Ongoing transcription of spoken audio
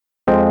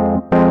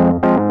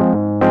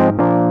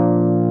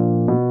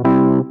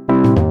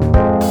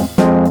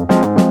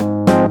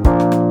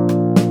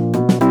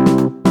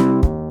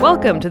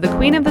Welcome to the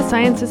Queen of the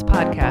Sciences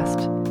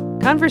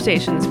podcast,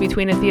 conversations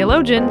between a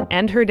theologian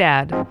and her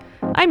dad.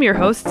 I'm your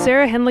host,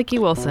 Sarah Henlicky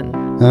Wilson.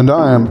 And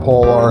I am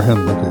Paul R.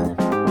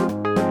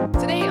 Henlicky.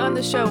 Today on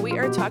the show, we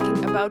are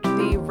talking about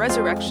the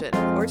resurrection,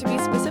 or to be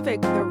specific,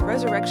 the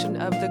resurrection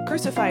of the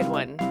crucified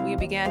one. We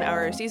began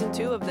our season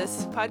 2 of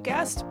this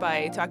podcast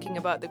by talking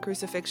about the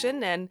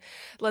crucifixion, and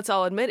let's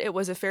all admit it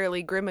was a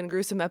fairly grim and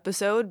gruesome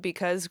episode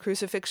because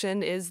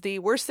crucifixion is the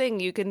worst thing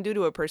you can do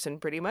to a person,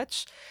 pretty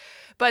much.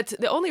 But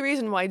the only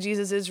reason why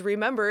Jesus is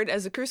remembered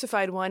as the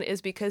crucified one is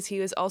because he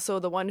is also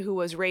the one who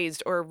was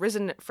raised or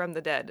risen from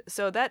the dead.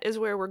 So that is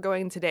where we're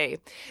going today.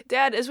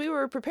 Dad, as we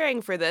were preparing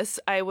for this,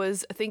 I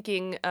was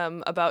thinking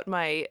about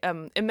my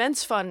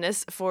immense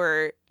fondness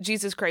for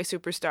Jesus Christ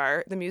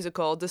Superstar, the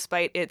musical,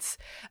 despite its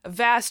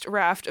vast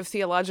raft of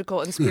theological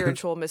and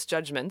spiritual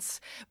misjudgments.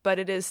 But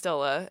it is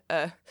still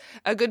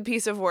a good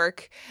piece of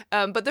work.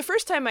 But the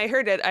first time I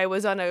heard it, I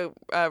was on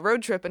a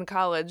road trip in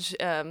college,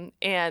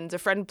 and a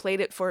friend played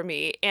it for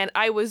me. And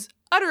I was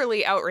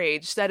utterly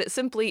outraged that it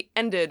simply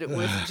ended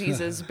with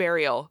Jesus'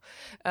 burial,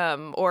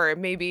 or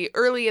maybe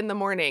early in the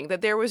morning,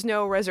 that there was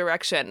no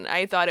resurrection.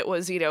 I thought it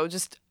was,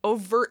 just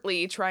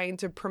overtly trying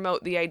to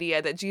promote the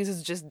idea that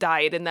Jesus just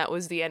died and that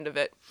was the end of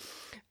it.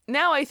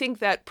 Now I think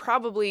that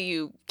probably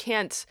you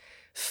can't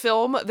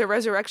film the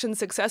resurrection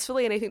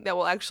successfully, and I think that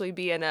will actually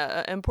be an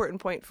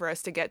important point for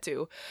us to get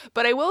to.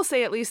 But I will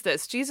say at least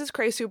this: Jesus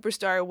Christ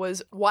Superstar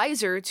was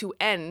wiser to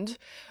end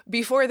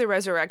before the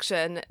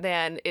resurrection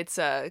than its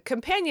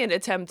companion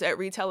attempt at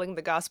retelling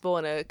the gospel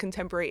in a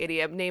contemporary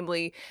idiom,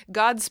 namely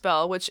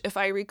Godspell, which, if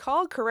I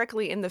recall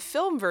correctly in the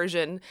film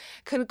version,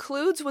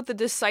 concludes with the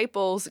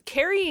disciples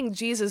carrying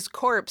Jesus'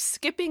 corpse,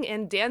 skipping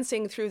and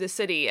dancing through the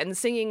city and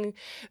singing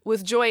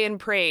with joy and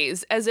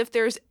praise, as if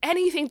there's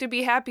anything to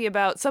be happy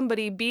about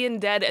somebody being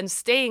dead and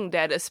staying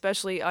dead,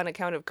 especially on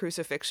account of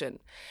crucifixion.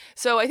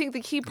 So I think the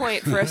key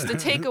point for us to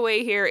take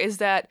away here is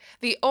that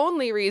the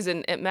only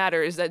reason it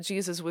matters that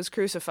Jesus was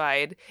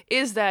crucified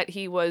is that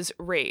he was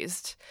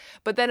raised.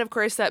 But then, of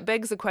course, that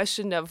begs the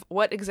question of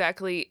what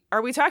exactly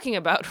are we talking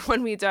about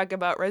when we talk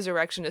about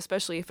resurrection,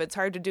 especially if it's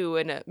hard to do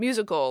in a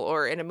musical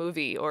or in a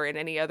movie or in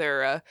any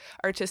other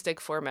artistic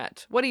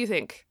format. What do you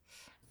think?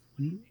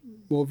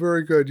 Well,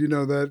 very good.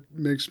 That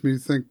makes me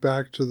think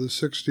back to the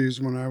 60s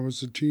when I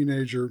was a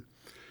teenager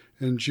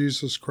and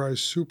Jesus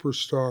Christ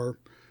Superstar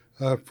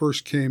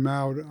first came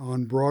out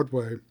on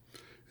Broadway.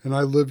 And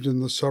I lived in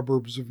the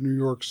suburbs of New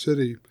York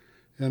City.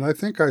 And I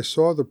think I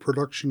saw the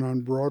production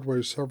on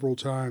Broadway several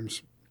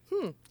times.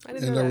 I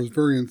didn't know that. I was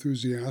very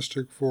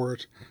enthusiastic for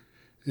it.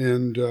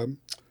 And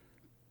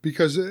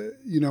because,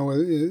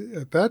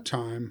 at that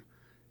time,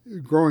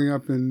 growing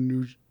up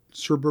in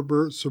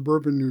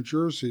suburban New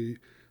Jersey,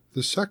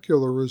 the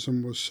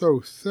secularism was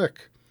so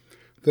thick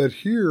that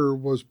here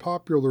was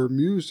popular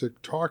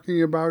music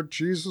talking about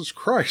Jesus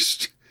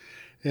Christ.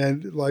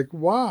 And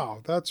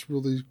wow, that's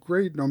really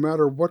great. No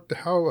matter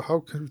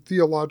how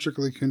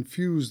theologically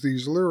confused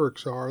these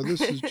lyrics are,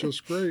 this is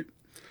just great.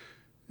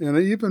 And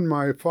even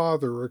my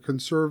father, a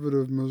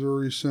conservative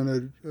Missouri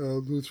Synod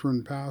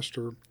Lutheran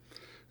pastor,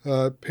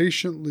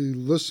 patiently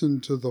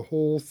listened to the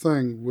whole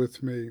thing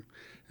with me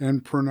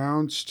and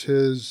pronounced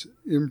his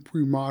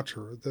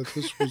imprimatur that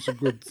this was a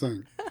good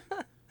thing.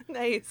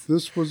 Nice.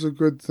 This was a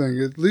good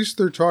thing. At least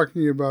they're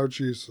talking about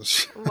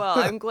Jesus. Well,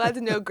 I'm glad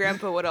to know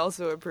Grandpa would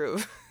also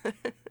approve.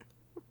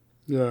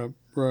 Yeah,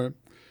 right.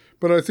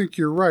 But I think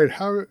you're right.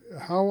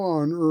 How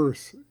on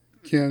earth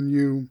can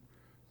you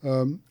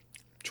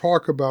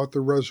talk about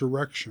the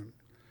resurrection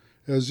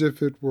as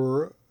if it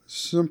were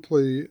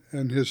simply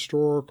an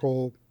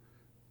historical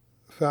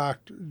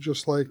fact,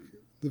 just like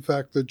the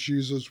fact that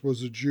Jesus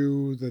was a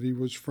Jew, that he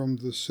was from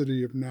the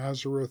city of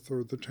Nazareth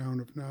or the town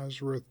of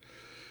Nazareth,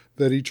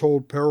 that he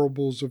told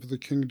parables of the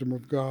kingdom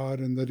of God,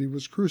 and that he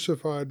was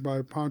crucified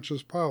by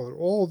Pontius Pilate.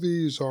 All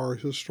these are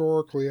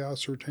historically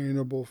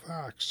ascertainable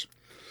facts.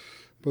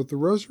 But the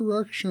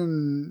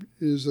resurrection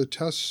is a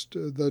test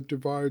that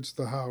divides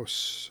the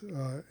house,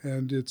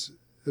 and its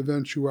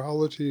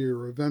eventuality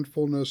or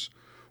eventfulness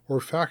or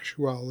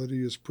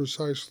factuality is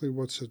precisely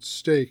what's at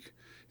stake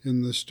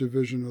in this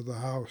division of the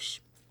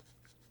house.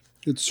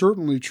 It's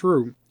certainly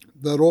true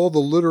that all the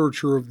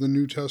literature of the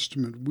New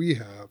Testament we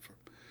have,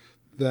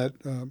 that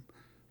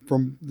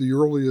from the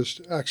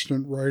earliest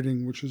extant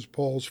writing, which is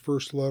Paul's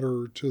first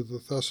letter to the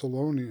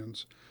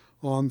Thessalonians,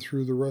 on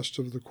through the rest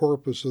of the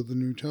corpus of the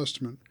New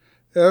Testament,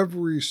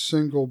 every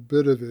single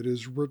bit of it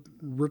is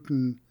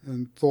written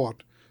and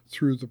thought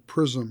through the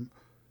prism,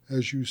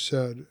 as you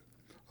said,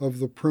 of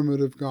the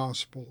primitive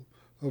gospel,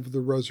 of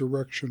the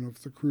resurrection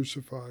of the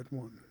crucified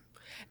one.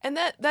 And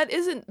that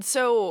isn't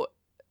so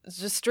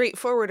just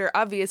straightforward or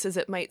obvious as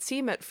it might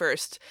seem at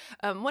first.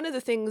 One of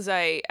the things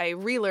I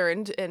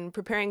relearned in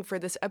preparing for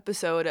this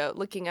episode,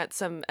 looking at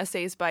some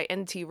essays by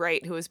N.T.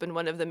 Wright, who has been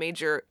one of the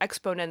major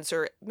exponents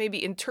or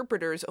maybe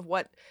interpreters of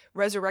what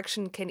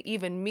resurrection can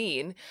even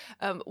mean,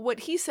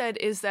 what he said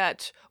is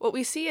that what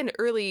we see in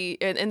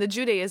the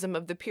Judaism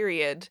of the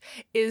period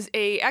is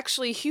a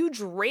actually huge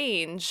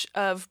range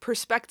of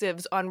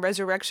perspectives on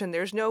resurrection.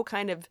 There's no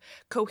kind of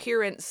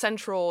coherent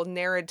central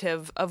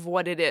narrative of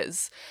what it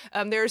is.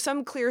 There are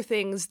some clear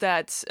things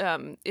that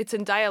it's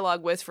in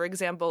dialogue with. For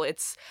example,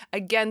 it's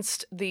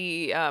against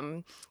the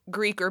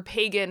Greek or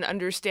pagan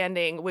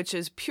understanding, which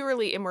is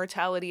purely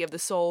immortality of the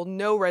soul,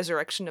 no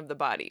resurrection of the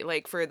body.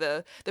 Like for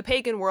the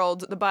pagan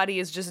world, the body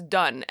is just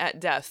done at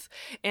death.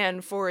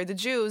 And for the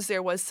Jews,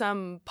 there was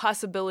some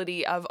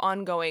possibility of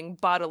ongoing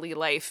bodily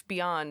life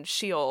beyond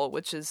Sheol,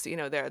 which is,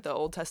 the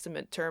Old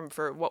Testament term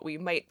for what we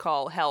might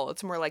call hell.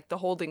 It's more like the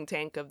holding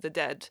tank of the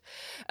dead.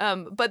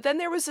 But then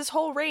there was this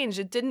whole range.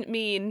 It didn't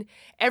mean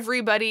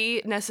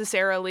everybody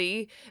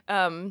necessarily.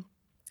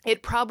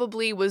 It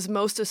probably was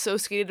most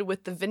associated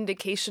with the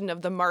vindication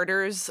of the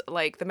martyrs,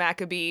 like the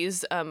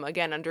Maccabees,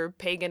 again, under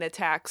pagan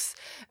attacks.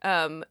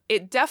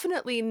 It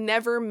definitely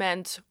never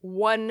meant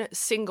one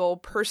single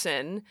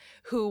person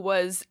who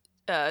was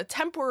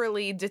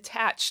temporarily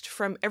detached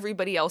from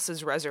everybody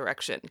else's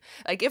resurrection.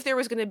 Like if there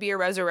was going to be a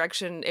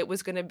resurrection, it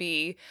was going to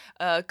be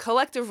a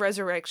collective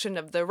resurrection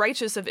of the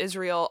righteous of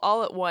Israel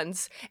all at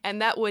once,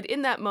 and that would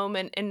in that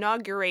moment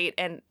inaugurate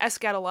an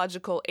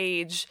eschatological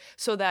age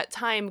so that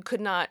time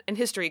could not, and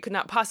history could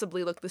not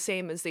possibly look the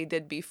same as they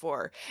did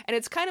before. And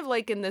it's kind of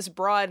like in this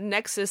broad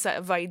nexus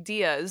of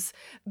ideas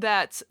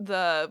that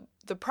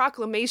the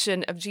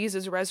proclamation of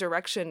Jesus'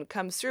 resurrection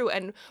comes through.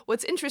 And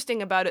what's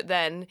interesting about it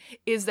then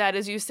is that,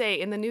 as you say,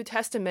 in the New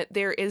Testament,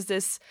 there is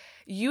this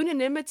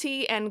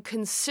unanimity and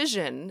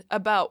concision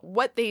about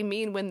what they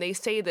mean when they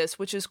say this,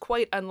 which is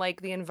quite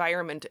unlike the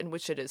environment in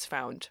which it is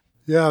found.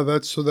 Yeah,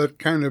 that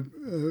kind of,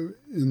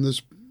 in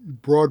this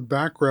broad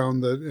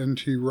background that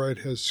N.T. Wright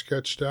has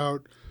sketched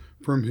out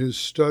from his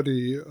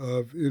study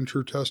of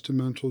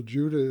intertestamental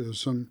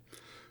Judaism,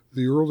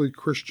 the early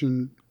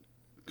Christian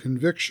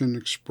conviction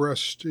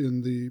expressed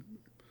in the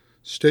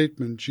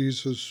statement,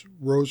 Jesus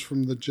rose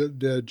from the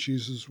dead,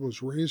 Jesus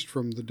was raised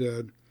from the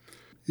dead,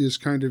 is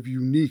kind of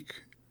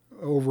unique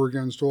over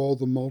against all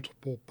the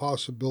multiple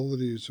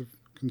possibilities of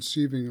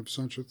conceiving of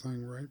such a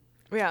thing, right?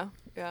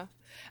 Yeah.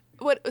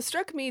 What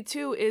struck me,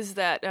 too, is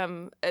that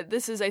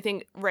this is, I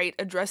think, Wright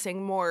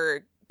addressing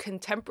more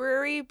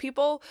contemporary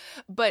people,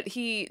 but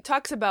he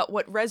talks about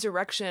what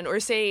resurrection or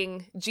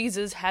saying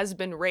Jesus has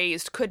been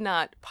raised could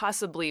not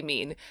possibly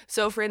mean.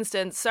 So, for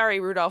instance, sorry,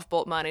 Rudolf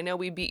Bultmann, I know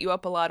we beat you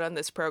up a lot on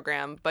this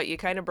program, but you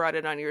kind of brought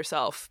it on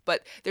yourself.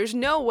 But there's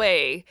no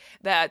way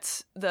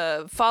that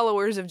the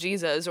followers of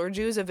Jesus or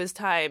Jews of his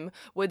time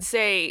would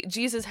say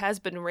Jesus has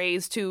been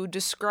raised to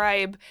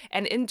describe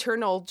an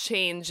internal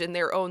change in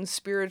their own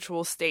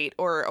spiritual state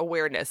or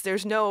awareness.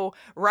 There's no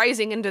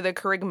rising into the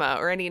kerygma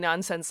or any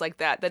nonsense like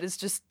that. That is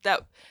just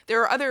that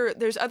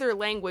there's other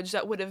language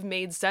that would have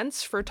made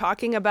sense for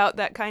talking about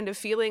that kind of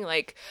feeling.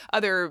 Like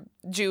other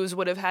Jews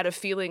would have had a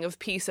feeling of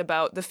peace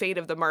about the fate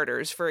of the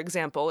martyrs, for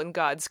example, in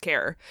God's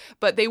care,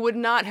 but they would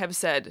not have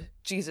said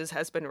Jesus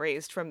has been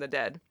raised from the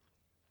dead.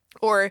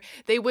 Or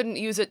they wouldn't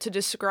use it to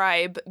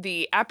describe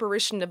the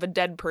apparition of a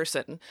dead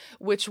person,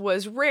 which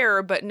was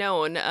rare but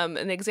known.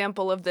 An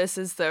example of this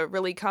is the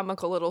really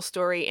comical little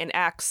story in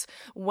Acts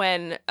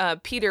when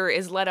Peter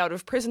is let out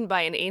of prison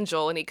by an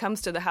angel and he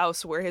comes to the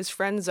house where his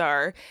friends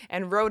are,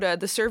 and Rhoda,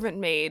 the servant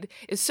maid,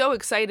 is so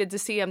excited to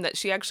see him that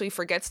she actually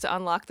forgets to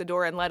unlock the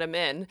door and let him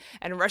in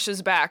and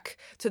rushes back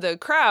to the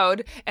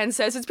crowd and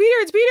says, it's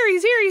Peter,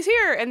 he's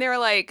here. And they're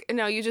like,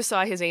 no, you just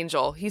saw his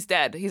angel. He's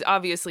dead. He's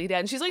obviously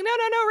dead. And she's like, no,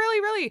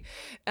 really.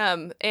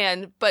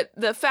 But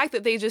the fact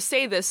that they just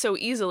say this so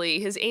easily,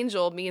 his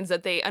angel, means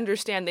that they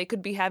understand they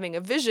could be having a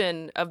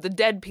vision of the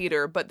dead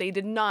Peter, but they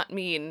did not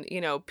mean,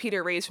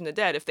 Peter raised from the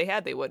dead. If they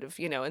had, they would have,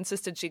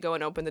 insisted she go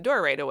and open the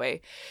door right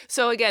away.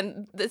 So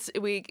again,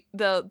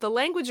 the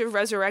language of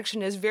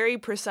resurrection is very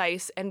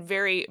precise and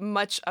very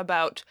much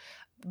about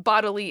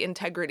bodily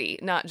integrity,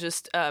 not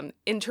just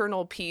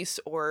internal peace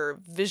or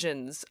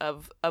visions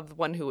of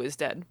one who is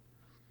dead.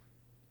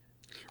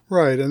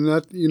 Right, and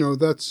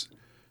that's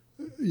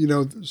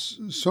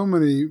so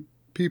many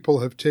people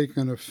have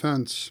taken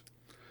offense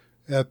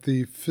at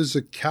the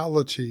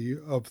physicality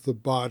of the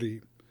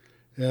body,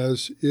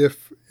 as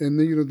if, and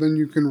then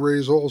you can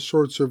raise all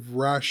sorts of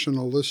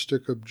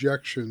rationalistic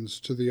objections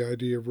to the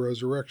idea of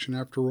resurrection.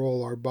 After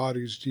all, our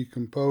bodies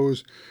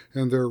decompose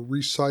and they're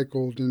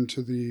recycled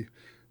into the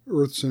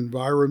Earth's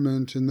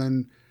environment, and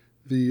then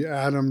the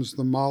atoms,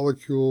 the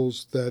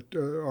molecules that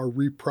are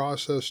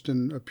reprocessed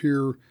and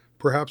appear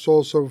perhaps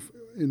also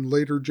in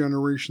later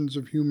generations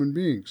of human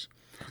beings.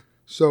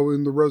 So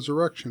in the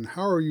resurrection,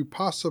 how are you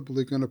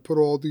possibly going to put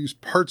all these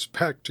parts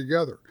back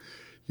together?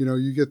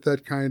 You get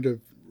that kind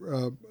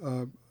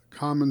of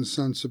common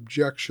sense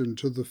objection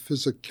to the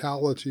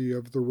physicality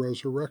of the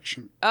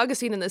resurrection.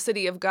 Augustine in The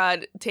City of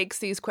God takes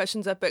these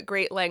questions up at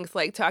great length,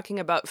 like talking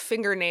about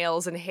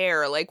fingernails and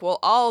hair. Like, will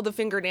all the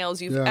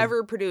fingernails you've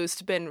ever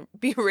produced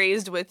be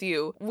raised with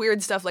you?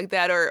 Weird stuff like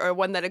that. Or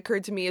one that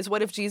occurred to me is,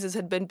 what if Jesus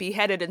had been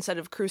beheaded instead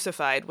of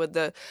crucified? Would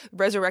the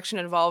resurrection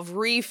involve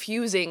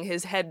refusing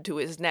his head to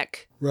his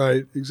neck?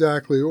 Right,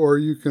 exactly. Or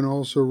you can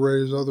also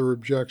raise other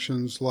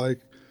objections like,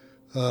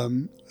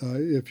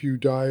 if you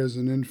die as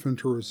an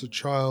infant or as a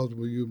child,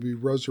 will you be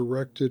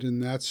resurrected in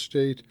that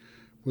state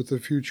with a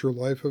future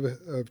life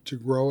to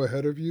grow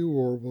ahead of you,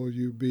 or will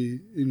you be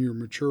in your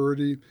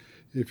maturity?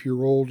 If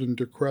you're old and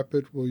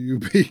decrepit, will you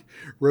be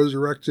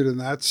resurrected in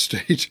that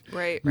state?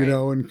 Right.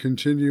 And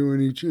continue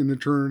in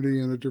eternity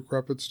in a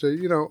decrepit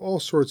state? All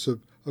sorts of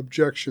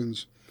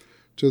objections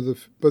to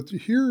but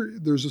here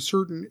there's a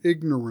certain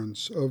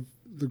ignorance of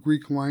the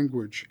Greek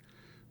language,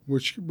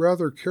 which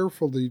rather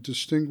carefully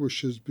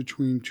distinguishes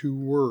between two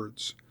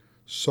words,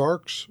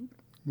 sarx,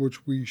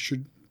 which we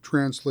should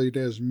translate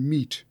as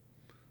meat,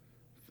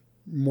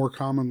 more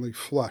commonly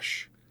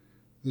flesh.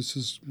 This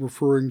is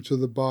referring to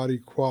the body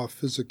qua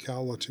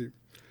physicality.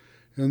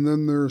 And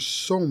then there's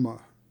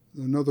soma,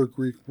 another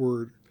Greek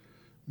word,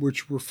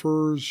 which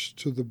refers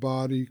to the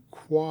body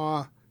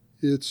qua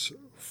its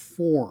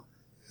form,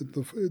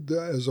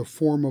 as a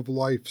form of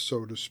life,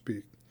 so to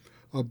speak,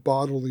 a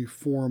bodily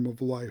form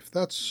of life.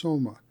 That's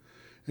soma.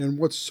 And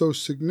what's so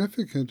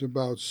significant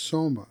about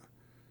soma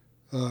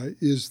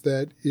is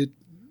that it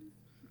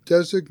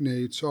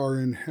designates our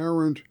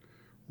inherent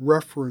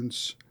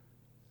reference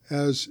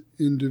as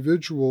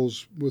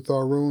individuals with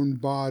our own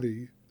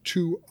body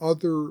to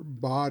other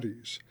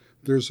bodies.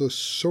 There's a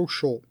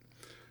social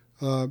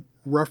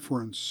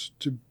reference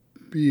to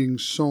being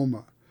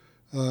soma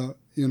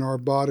in our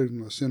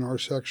bodiness, in our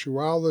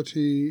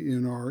sexuality,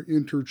 in our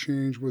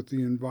interchange with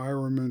the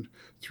environment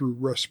through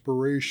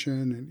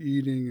respiration and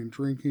eating and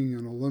drinking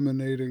and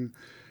eliminating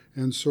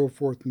and so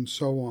forth and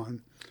so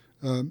on.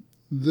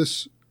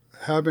 This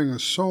having a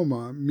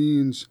soma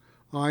means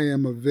I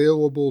am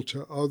available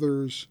to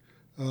others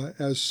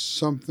as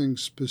something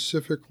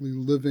specifically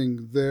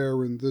living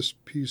there in this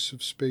piece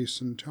of space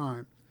and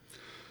time.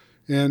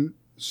 And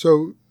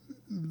so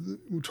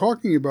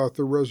talking about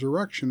the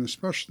resurrection,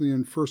 especially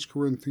in 1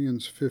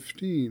 Corinthians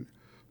 15,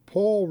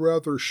 Paul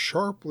rather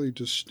sharply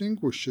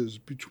distinguishes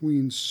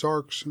between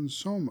sarx and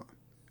soma.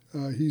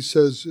 He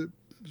says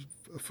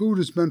food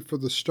is meant for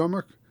the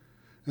stomach,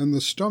 and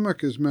the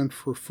stomach is meant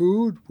for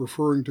food,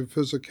 referring to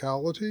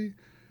physicality,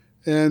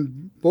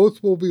 and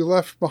both will be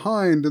left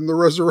behind in the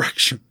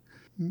resurrection.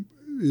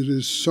 It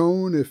is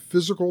sown a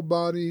physical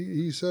body,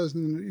 he says,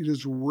 and it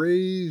is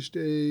raised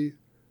a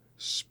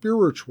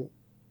spiritual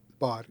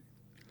body.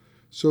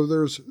 So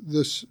there's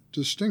this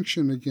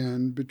distinction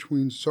again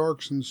between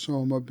sarx and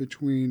soma,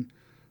 between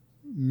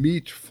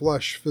meat,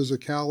 flesh,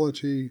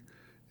 physicality,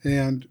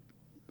 and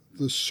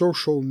the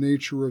social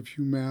nature of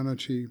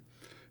humanity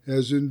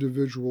as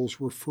individuals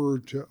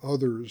referred to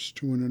others,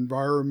 to an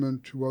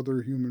environment, to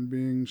other human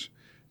beings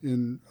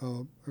in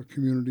a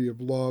community of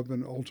love,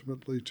 and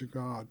ultimately to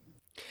God.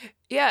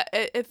 Yeah,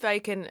 if I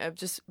can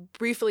just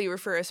briefly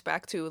refer us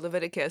back to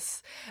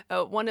Leviticus,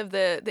 one of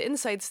the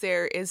insights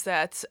there is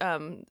that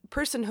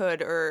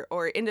personhood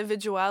or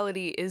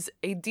individuality is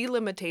a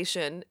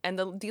delimitation, and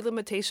the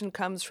delimitation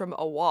comes from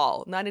a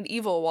wall, not an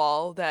evil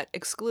wall that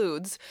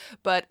excludes,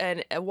 but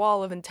a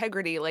wall of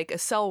integrity, like a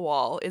cell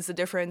wall, is the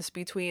difference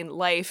between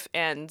life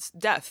and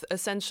death,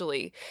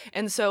 essentially.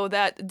 And so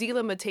that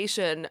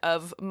delimitation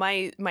of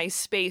my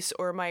space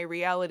or my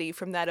reality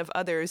from that of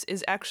others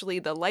is actually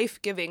the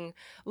life-giving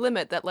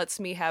limit that lets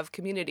me have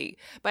community.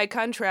 By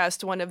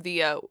contrast, one of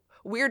the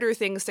weirder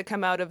things to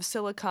come out of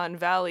Silicon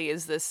Valley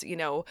is this,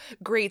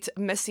 great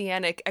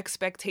messianic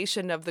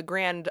expectation of the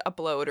grand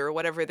upload, or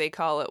whatever they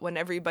call it, when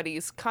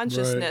everybody's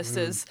consciousness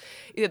is,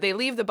 they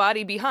leave the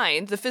body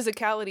behind, the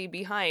physicality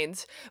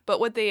behind,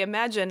 but what they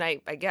imagine, I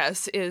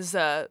guess, is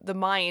the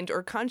mind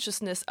or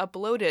consciousness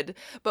uploaded.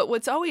 But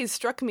what's always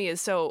struck me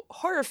as so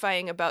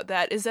horrifying about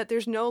that is that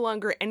there's no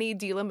longer any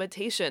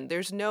delimitation.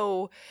 There's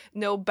no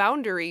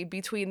boundary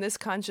between this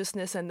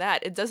consciousness and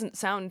that. It doesn't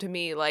sound to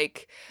me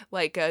like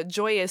a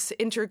joyous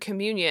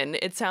intercommunion.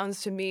 It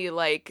sounds to me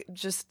like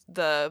just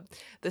the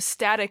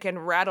static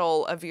and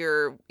rattle of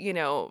your,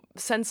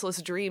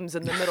 senseless dreams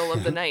in the middle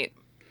of the night.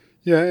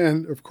 Yeah,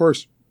 and of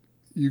course,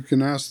 you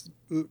can ask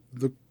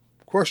the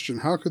question,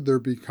 how could there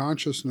be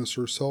consciousness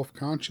or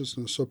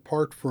self-consciousness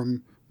apart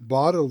from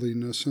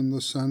bodiliness in the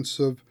sense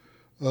of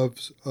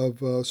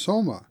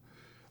soma?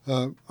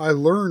 I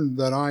learned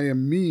that I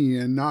am me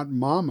and not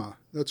mama.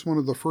 That's one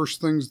of the first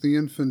things the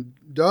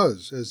infant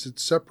does as it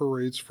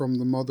separates from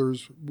the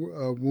mother's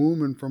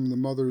womb and from the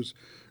mother's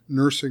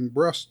nursing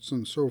breasts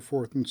and so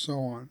forth and so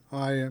on.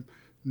 I am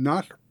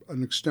not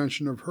an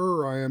extension of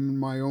her. I am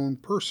my own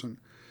person.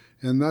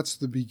 And that's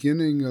the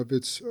beginning of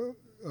its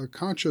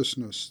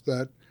consciousness,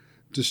 that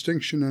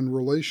distinction and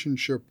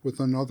relationship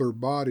with another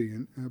body,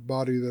 a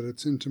body that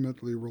it's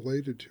intimately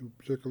related to,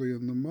 particularly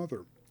in the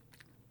mother.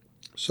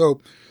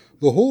 So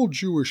the whole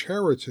Jewish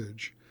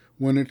heritage,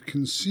 when it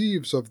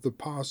conceives of the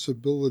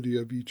possibility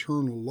of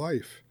eternal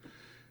life,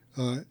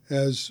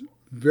 as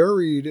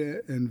varied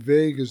and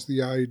vague as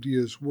the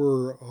ideas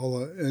were, a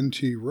la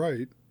N.T.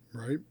 Wright,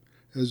 right?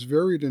 As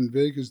varied and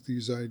vague as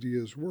these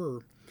ideas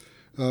were,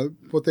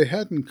 what they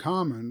had in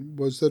common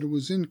was that it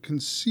was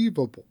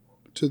inconceivable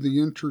to the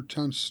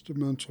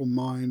intertestamental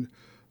mind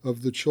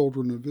of the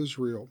children of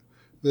Israel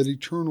that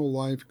eternal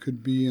life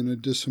could be in a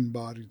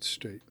disembodied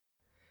state.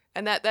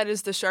 And that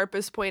is the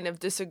sharpest point of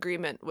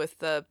disagreement with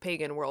the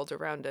pagan world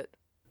around it.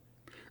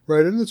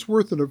 Right, and it's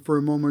worth it for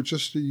a moment,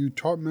 just you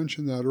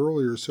mentioned that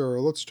earlier,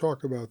 Sarah. Let's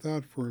talk about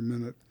that for a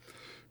minute,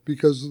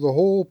 because the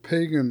whole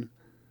pagan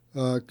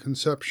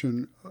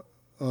conception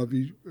of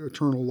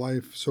eternal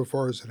life, so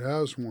far as it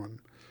has one,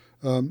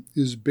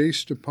 is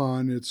based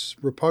upon its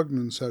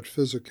repugnance at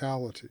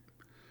physicality.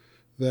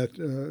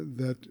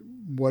 That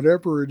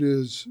whatever it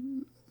is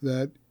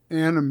that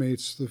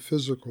animates the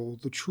physical,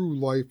 the true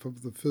life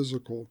of the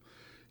physical,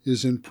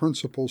 is in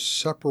principle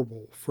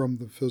separable from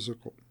the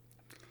physical.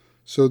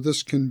 So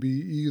this can be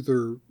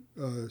either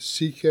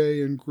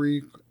psyche in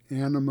Greek,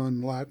 anima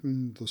in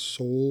Latin, the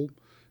soul,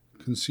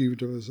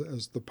 conceived of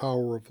as the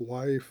power of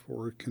life,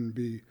 or it can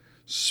be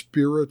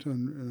spirit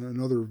in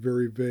another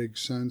very vague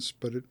sense,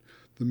 but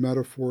the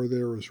metaphor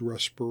there is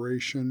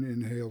respiration,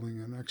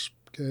 inhaling and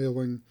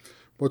exhaling.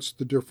 What's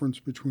the difference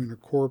between a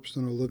corpse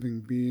and a living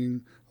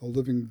being? A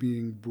living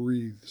being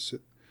breathes,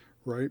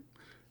 right?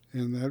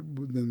 And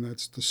then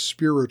that's the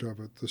spirit of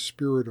it, the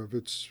spirit of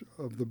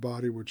the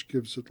body which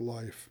gives it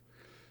life.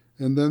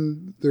 And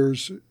then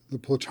there's the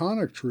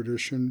Platonic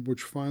tradition,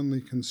 which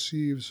finally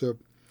conceives of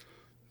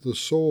the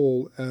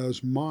soul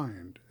as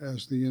mind,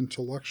 as the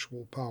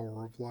intellectual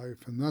power of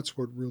life, and that's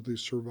what really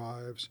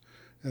survives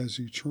as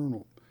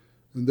eternal.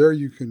 And there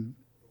you can,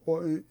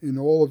 in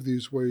all of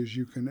these ways,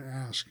 you can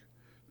ask,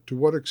 to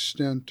what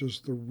extent does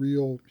the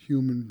real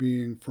human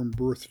being from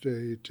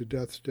birthday to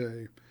death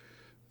day,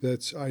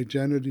 that's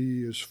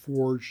identity is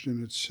forged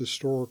in its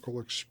historical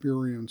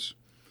experience,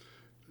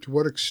 to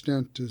what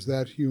extent does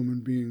that human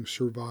being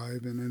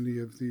survive in any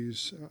of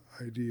these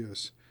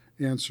ideas?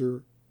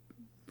 Answer,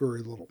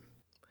 very little.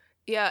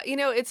 Yeah,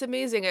 it's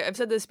amazing. I've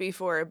said this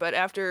before, but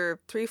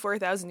after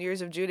 4,000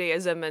 years of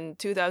Judaism and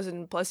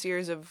 2,000 plus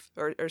years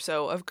or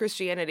so of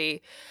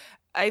Christianity,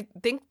 I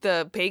think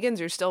the pagans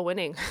are still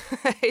winning.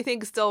 I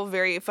think still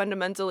very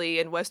fundamentally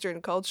in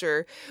Western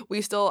culture,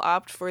 we still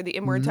opt for the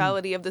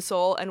immortality of the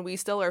soul, and we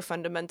still are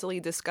fundamentally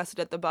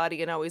disgusted at the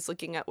body and always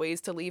looking at ways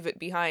to leave it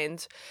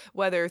behind,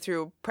 whether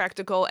through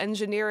practical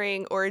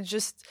engineering or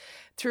just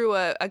through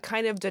a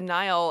kind of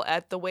denial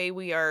at the way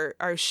we are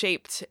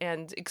shaped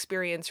and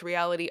experience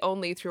reality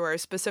only through our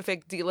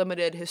specific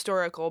delimited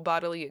historical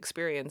bodily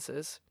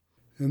experiences.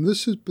 And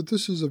this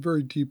is a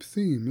very deep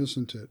theme,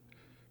 isn't it?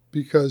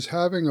 Because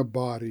having a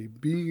body,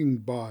 being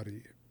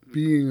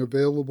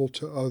available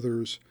to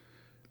others,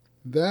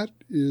 that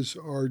is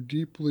our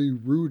deeply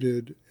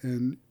rooted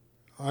and,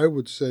 I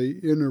would say,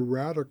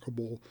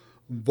 ineradicable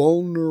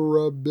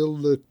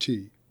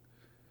vulnerability.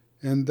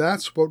 And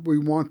that's what we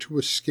want to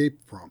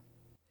escape from.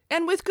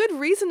 And with good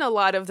reason a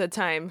lot of the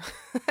time.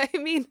 I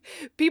mean,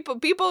 people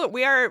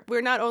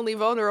we're not only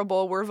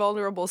vulnerable, we're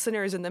vulnerable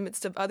sinners in the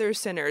midst of other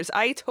sinners.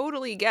 I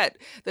totally get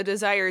the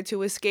desire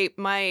to escape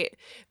my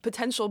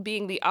potential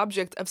being the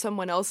object of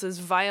someone else's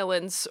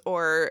violence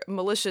or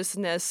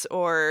maliciousness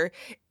or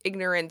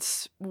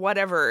ignorance,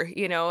 whatever,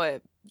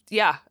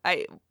 Yeah,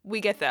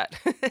 we get that.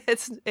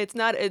 It's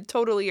not a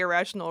totally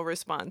irrational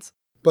response.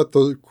 But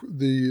the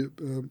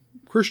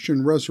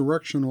Christian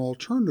resurrection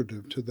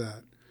alternative to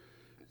that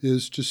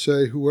is to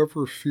say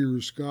whoever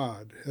fears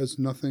God has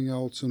nothing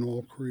else in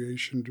all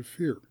creation to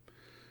fear.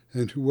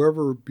 And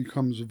whoever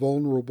becomes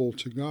vulnerable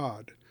to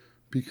God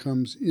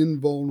becomes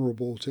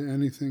invulnerable to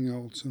anything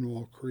else in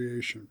all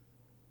creation.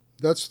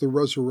 That's the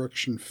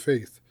resurrection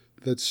faith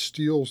that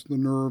steels the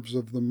nerves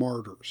of the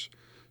martyrs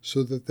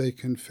so that they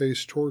can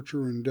face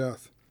torture and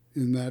death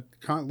in that,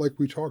 like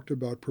we talked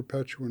about,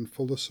 perpetuum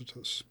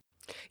felicitas.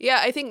 Yeah,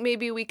 I think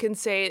maybe we can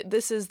say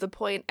this is the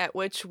point at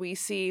which we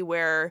see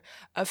where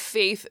a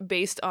faith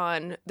based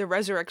on the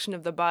resurrection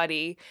of the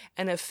body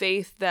and a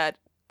faith that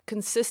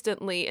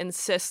consistently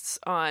insists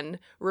on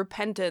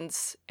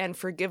repentance and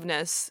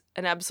forgiveness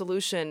and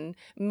absolution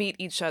meet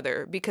each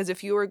other. Because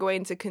if you are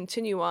going to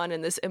continue on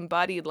in this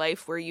embodied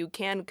life where you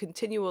can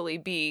continually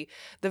be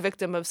the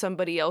victim of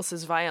somebody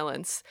else's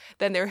violence,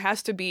 then there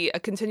has to be a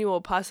continual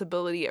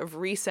possibility of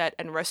reset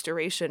and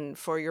restoration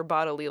for your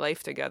bodily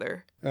life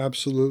together.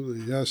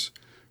 Absolutely, yes.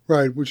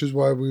 Right, which is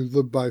why we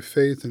live by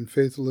faith, and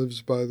faith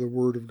lives by the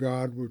Word of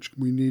God, which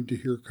we need to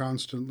hear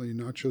constantly,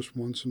 not just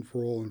once and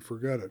for all and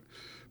forget it,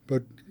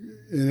 but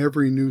in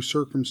every new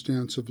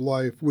circumstance of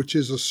life, which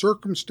is a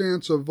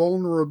circumstance of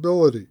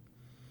vulnerability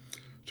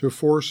to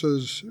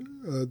forces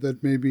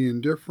that may be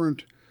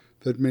indifferent,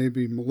 that may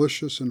be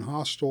malicious and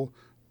hostile,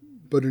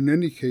 but in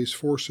any case,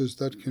 forces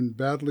that can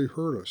badly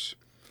hurt us.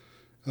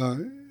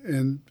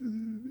 And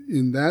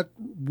in that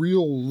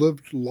real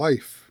lived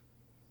life,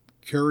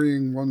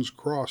 carrying one's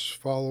cross,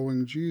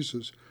 following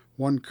Jesus,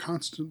 one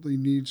constantly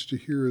needs to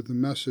hear the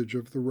message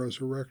of the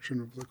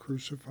resurrection of the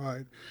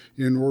crucified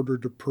in order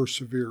to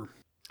persevere.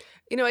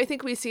 I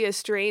think we see a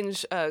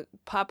strange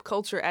pop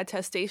culture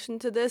attestation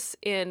to this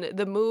in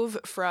the move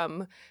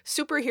from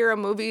superhero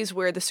movies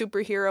where the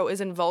superhero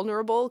is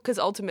invulnerable, because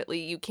ultimately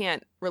you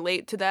can't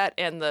relate to that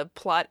and the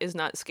plot is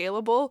not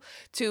scalable,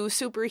 to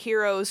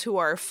superheroes who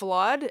are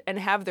flawed and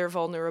have their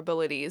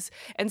vulnerabilities.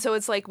 And so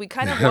it's like we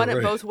kind of want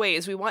it both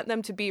ways. We want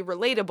them to be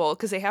relatable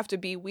because they have to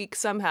be weak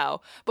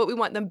somehow, but we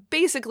want them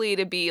basically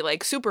to be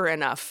like super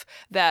enough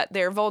that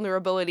their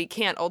vulnerability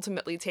can't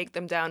ultimately take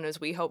them down as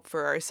we hope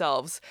for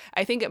ourselves.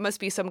 I think it must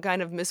be some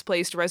kind of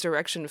misplaced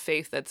resurrection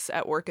faith that's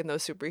at work in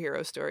those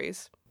superhero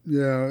stories.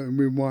 Yeah, and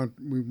we want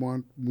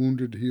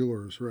wounded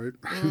healers, right?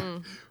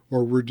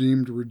 Or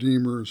redeemed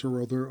redeemers,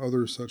 or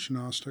other such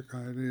Gnostic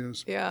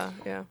ideas. Yeah.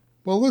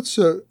 Well,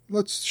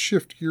 let's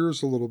shift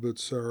gears a little bit,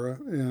 Sarah.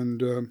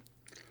 And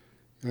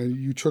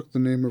you took the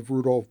name of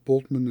Rudolf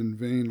Bultmann in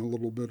vain a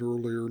little bit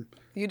earlier.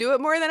 You do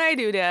it more than I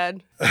do,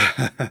 Dad.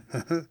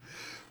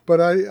 But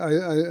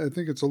I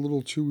think it's a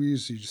little too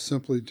easy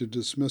simply to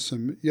dismiss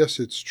him. Yes,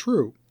 it's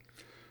true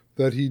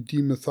that he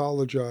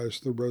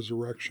demythologized the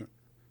resurrection,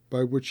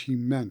 by which he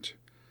meant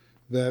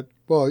that,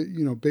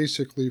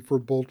 basically for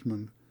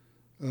Bultmann,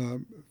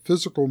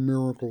 physical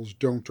miracles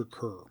don't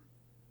occur.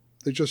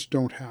 They just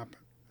don't happen.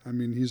 I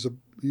mean, he's a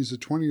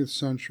 20th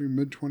century,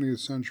 mid-20th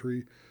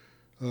century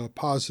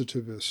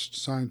positivist,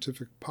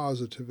 scientific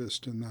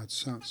positivist in that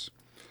sense.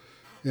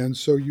 And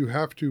so you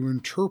have to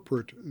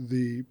interpret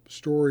the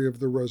story of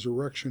the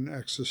resurrection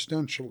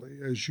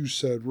existentially, as you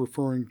said,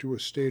 referring to a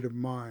state of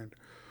mind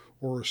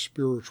or a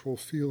spiritual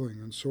feeling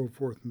and so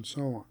forth and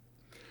so on.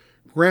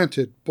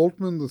 Granted,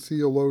 Bultmann the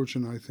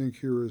theologian, I think,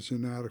 here is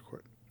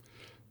inadequate.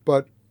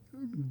 But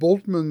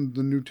Bultmann,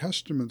 the New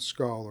Testament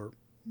scholar,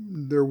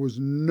 there was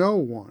no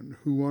one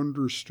who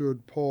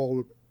understood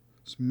Paul's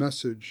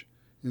message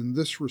in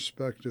this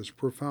respect as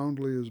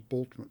profoundly as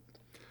Bultmann,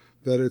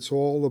 that it's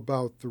all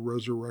about the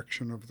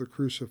resurrection of the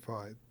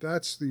crucified.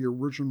 That's the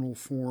original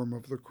form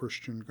of the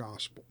Christian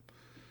gospel.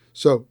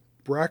 So,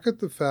 bracket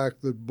the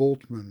fact that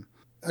Bultmann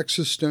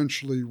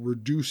existentially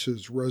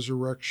reduces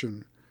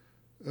resurrection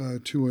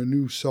to a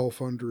new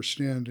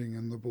self-understanding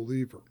in the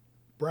believer.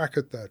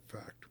 Bracket that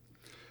fact.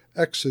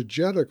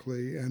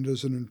 Exegetically, and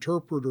as an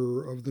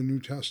interpreter of the New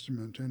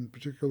Testament, in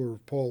particular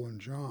of Paul and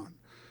John,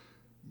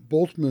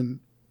 Bultmann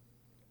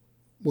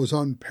was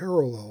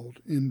unparalleled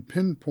in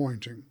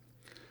pinpointing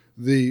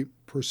the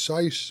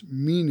precise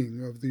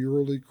meaning of the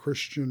early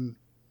Christian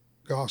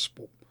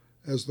gospel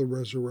as the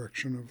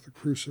resurrection of the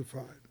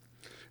crucified.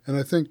 And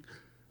I think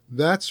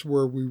that's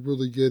where we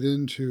really get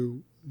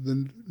into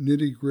the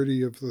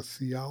nitty-gritty of the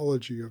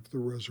theology of the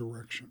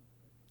resurrection.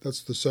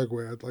 That's the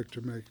segue I'd like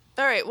to make.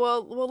 All right,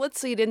 well,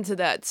 let's lead into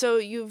that. So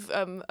you've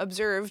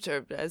observed,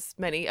 or as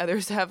many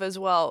others have as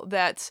well,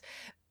 that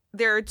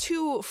there are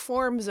two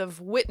forms of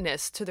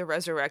witness to the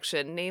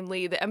resurrection,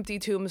 namely the empty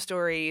tomb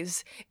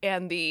stories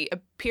and the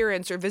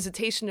appearance or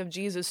visitation of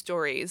Jesus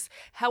stories.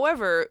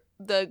 However,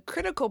 the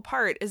critical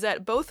part is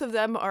that both of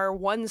them are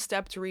one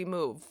step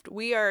removed.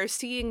 We are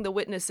seeing the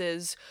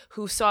witnesses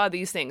who saw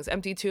these things,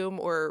 empty tomb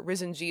or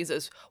risen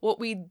Jesus. What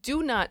we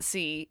do not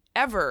see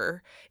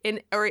ever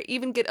or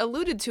even get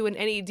alluded to in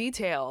any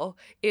detail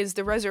is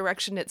the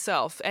resurrection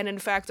itself. And in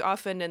fact,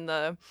 often in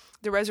the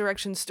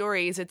resurrection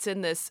stories, it's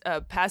in this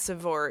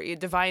passive or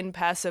divine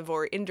passive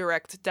or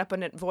indirect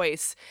deponent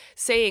voice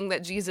saying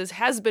that Jesus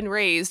has been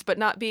raised, but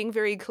not being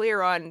very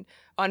clear on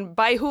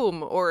by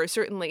whom or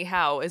certainly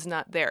how is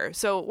not there.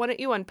 So why don't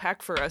you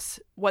unpack for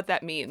us what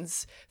that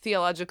means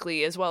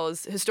theologically as well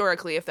as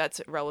historically, if that's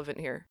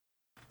relevant here?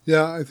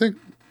 Yeah, I think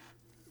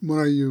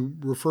when you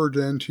referred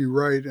to N.T.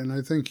 Wright, and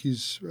I think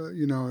he's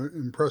an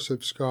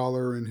impressive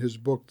scholar, and his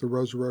book, The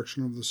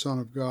Resurrection of the Son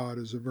of God,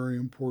 is a very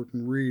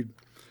important read.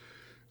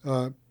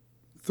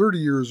 30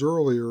 years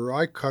earlier,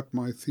 I cut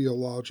my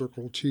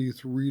theological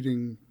teeth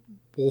reading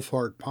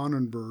Wolfhart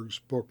Pannenberg's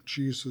book,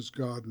 Jesus,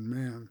 God, and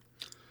Man,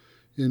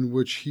 in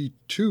which he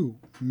too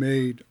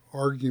made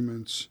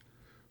arguments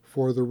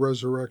for the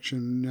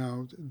resurrection,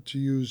 now to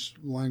use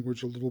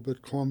language a little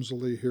bit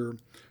clumsily here,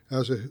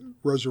 as a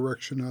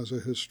resurrection as a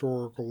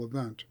historical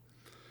event.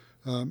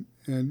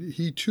 And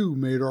he too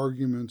made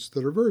arguments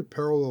that are very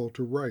parallel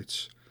to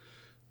Wright's,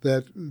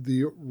 that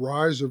the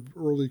rise of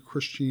early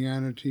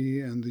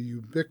Christianity and the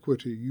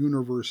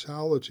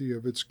universality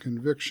of its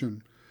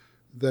conviction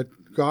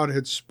that God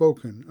had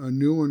spoken a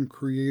new and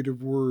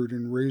creative word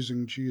in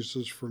raising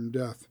Jesus from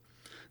death.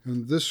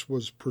 And this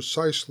was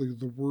precisely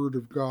the word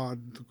of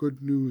God, the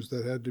good news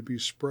that had to be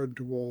spread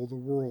to all the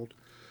world.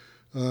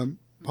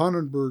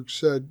 Pannenberg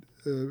said,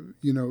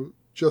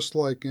 just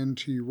like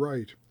N.T.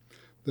 Wright,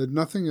 that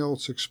nothing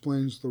else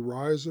explains the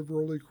rise of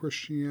early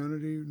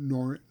Christianity,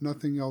 nor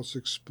nothing else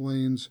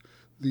explains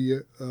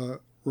the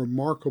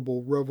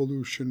remarkable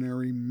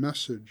revolutionary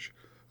message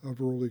of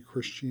early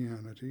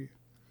Christianity.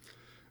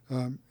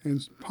 And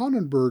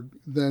Pannenberg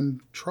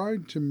then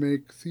tried to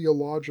make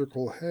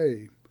theological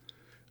hay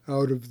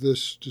out of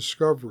this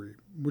discovery,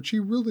 which he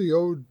really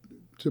owed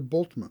to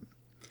Bultmann,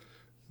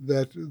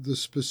 that the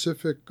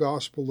specific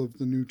gospel of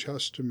the New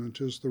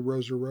Testament is the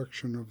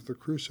resurrection of the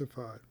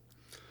crucified.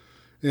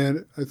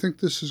 And I think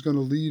this is going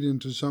to lead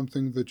into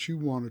something that you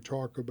want to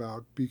talk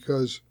about,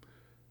 because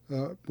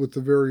with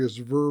the various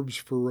verbs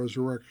for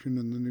resurrection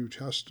in the New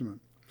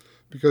Testament.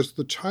 Because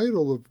the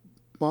title of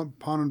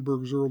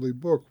Pannenberg's early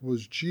book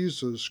was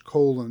Jesus,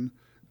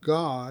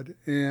 God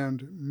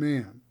and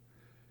Man.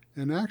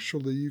 And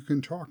actually, you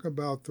can talk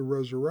about the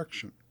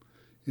resurrection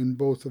in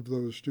both of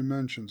those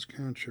dimensions,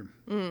 can't you?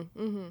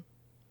 Mm-hmm.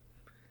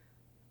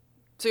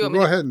 So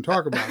go ahead and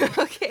talk about it.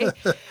 Okay.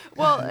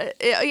 Well,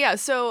 yeah.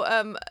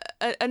 So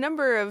a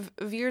number of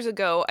years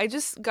ago, I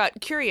just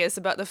got curious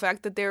about the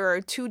fact that there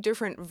are two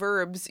different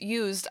verbs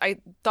used, I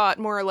thought,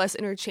 more or less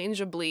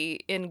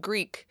interchangeably in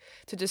Greek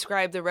to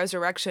describe the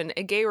resurrection,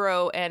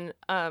 egero and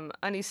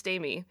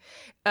anistemi.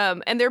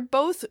 And they're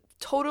both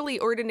totally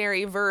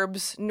ordinary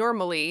verbs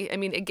normally. I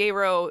mean,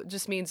 egero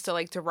just means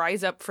to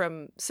rise up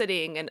from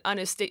sitting, and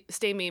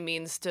anistemi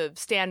means to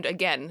stand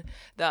again.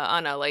 The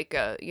ana,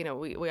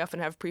 we often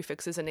have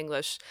prefixes in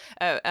English.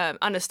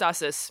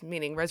 Anastasis,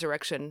 meaning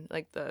resurrection,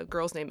 like the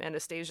girl's name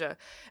Anastasia.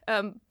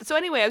 So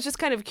anyway, I was just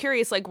kind of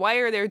curious, why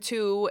are there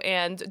two,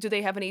 and do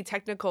they have any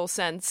technical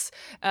sense?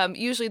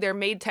 Usually they're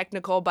made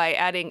technical by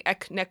adding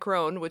ek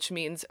nekron, which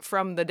means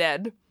from the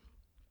dead.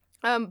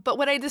 But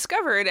what I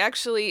discovered,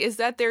 actually, is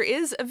that there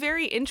is a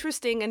very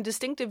interesting and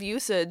distinctive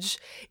usage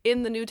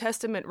in the New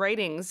Testament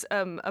writings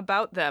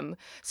about them.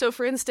 So,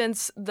 for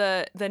instance,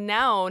 the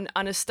noun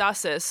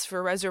anastasis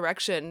for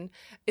resurrection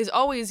is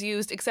always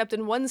used, except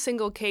in one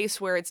single case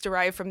where it's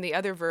derived from the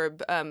other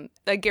verb,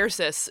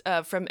 agersis,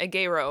 from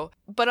egero.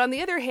 But on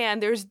the other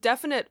hand, there's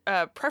definite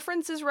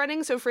preferences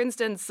running. So, for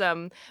instance,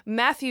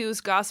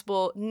 Matthew's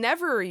gospel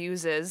never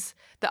uses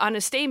the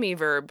anastemi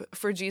verb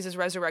for Jesus'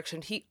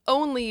 resurrection. He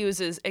only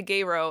uses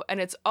egero,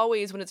 and it's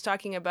always, when it's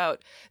talking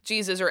about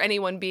Jesus or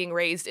anyone being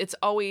raised, it's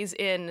always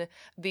in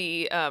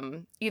the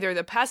either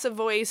the passive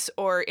voice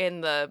or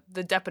in the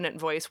definite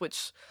voice,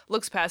 which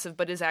looks passive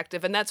but is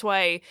active. And that's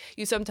why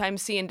you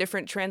sometimes see in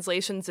different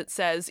translations it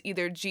says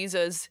either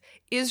Jesus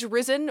is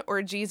risen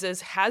or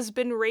Jesus has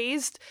been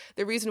raised.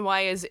 The reason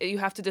why is you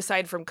have to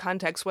decide from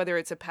context whether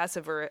it's a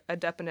passive or a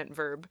definite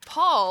verb.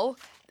 Paul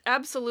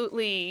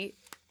absolutely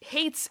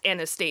hates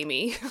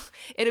anastemi.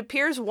 It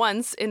appears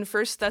once in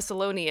 1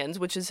 Thessalonians,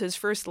 which is his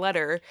first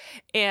letter,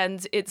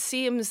 and it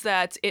seems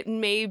that it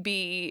may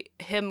be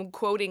him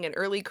quoting an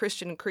early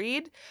Christian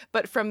creed,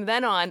 but from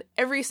then on,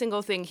 every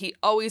single thing, he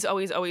always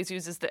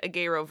uses the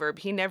egero verb.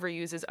 He never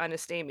uses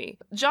anastemi.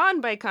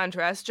 John, by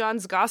contrast,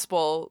 John's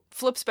gospel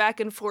flips back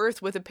and forth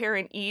with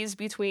apparent ease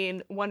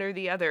between one or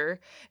the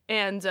other,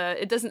 and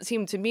it doesn't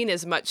seem to mean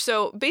as much.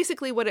 So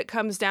basically what it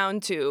comes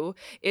down to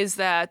is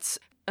that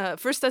 1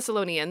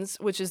 Thessalonians,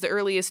 which is the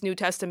earliest New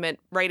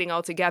Testament writing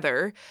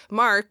altogether,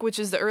 Mark, which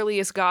is the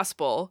earliest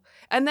gospel,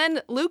 and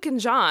then Luke and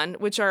John,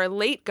 which are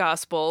late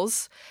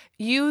gospels,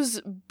 use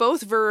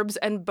both verbs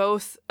and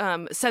both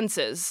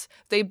senses.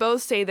 They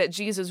both say that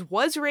Jesus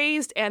was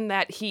raised and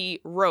that he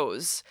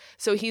rose.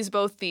 So he's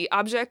both the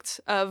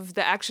object of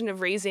the action of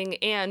raising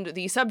and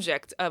the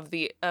subject of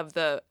the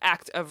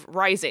act of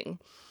rising.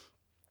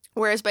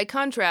 Whereas by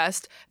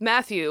contrast,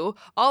 Matthew,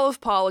 all of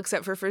Paul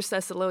except for 1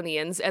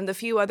 Thessalonians, and the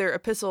few other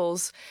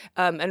epistles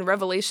and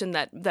Revelation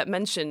that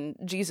mention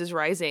Jesus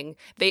rising,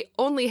 they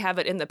only have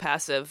it in the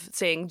passive,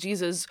 saying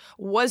Jesus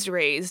was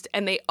raised,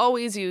 and they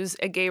always use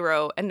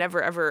egero and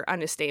never ever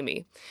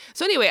anastemi.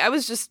 So anyway, I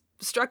was just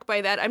struck by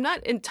that. I'm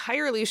not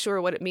entirely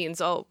sure what it means.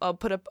 I'll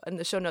put up in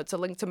the show notes a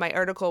link to my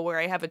article where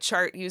I have a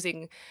chart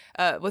using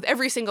with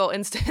every single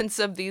instance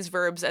of these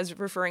verbs as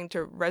referring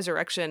to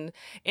resurrection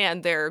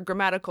and their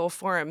grammatical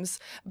forms.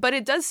 But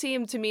it does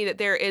seem to me that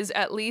there is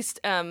at least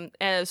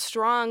a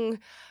strong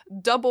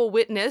double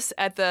witness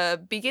at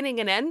the beginning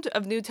and end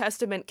of New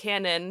Testament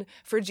canon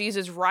for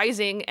Jesus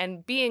rising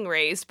and being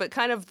raised, but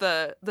kind of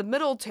the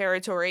middle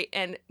territory,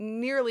 and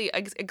nearly,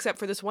 except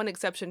for this one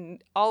exception,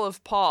 all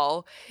of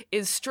Paul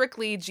is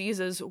strictly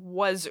Jesus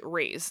was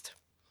raised.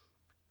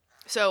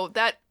 So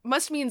that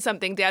must mean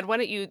something. Dad, why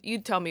don't you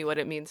tell me what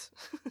it means?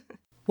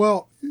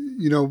 Well,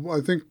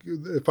 I think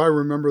if I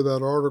remember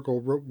that article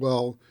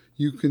well,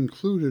 you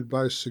concluded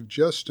by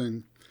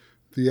suggesting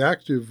the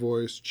active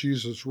voice,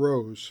 Jesus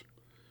rose,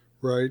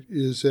 right,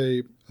 is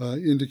a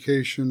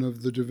indication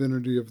of the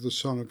divinity of the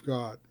Son of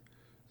God.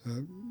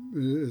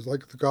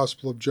 Like the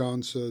Gospel of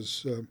John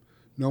says,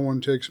 no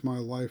one takes my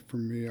life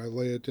from me. I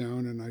lay it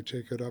down and I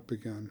take it up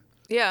again.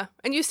 Yeah,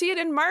 and you see it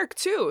in Mark,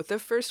 too, the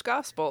first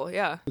Gospel,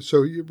 yeah.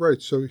 So,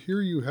 right, so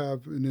here you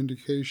have an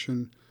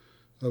indication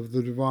of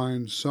the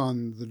divine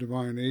Son, the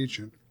divine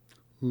agent,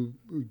 who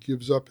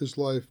gives up his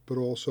life, but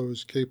also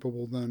is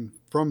capable then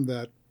from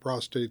that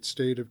prostrate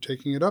state of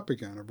taking it up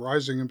again, of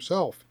rising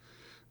himself.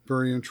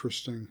 Very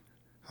interesting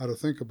how to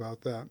think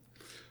about that.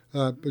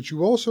 But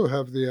you also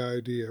have the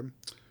idea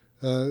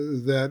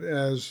that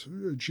as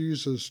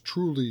Jesus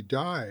truly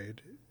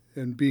died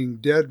and being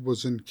dead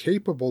was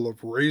incapable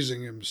of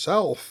raising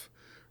himself,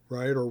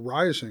 right, or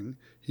rising,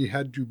 he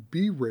had to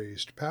be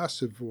raised,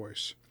 passive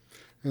voice.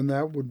 And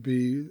that would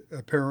be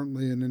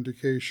apparently an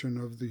indication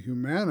of the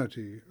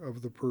humanity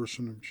of the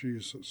person of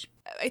Jesus.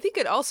 I think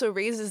it also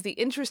raises the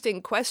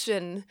interesting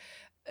question,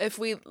 if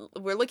we're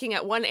looking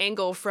at one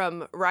angle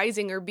from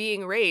rising or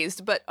being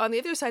raised, but on the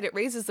other side, it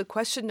raises the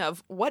question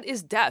of what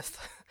is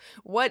death?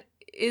 What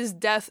is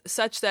death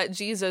such that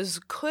Jesus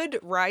could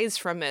rise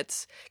from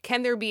it?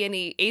 Can there be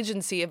any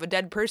agency of a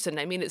dead person?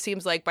 I mean, it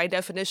seems like by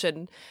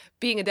definition,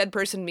 being a dead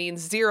person means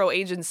zero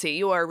agency.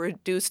 You are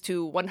reduced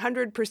to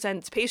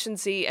 100%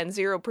 patiency and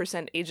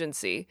 0%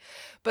 agency.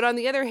 But on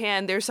the other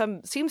hand,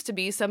 seems to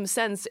be some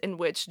sense in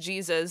which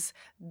Jesus'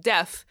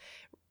 death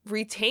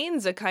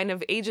retains a kind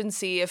of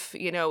agency, if,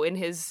 in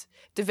his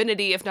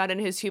divinity, if not in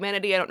his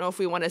humanity. I don't know if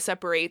we want to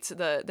separate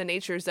the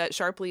natures that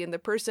sharply in the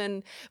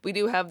person. We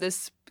do have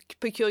this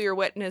peculiar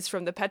witness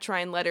from the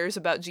Petrine letters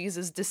about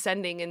Jesus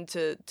descending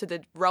into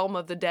the realm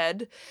of the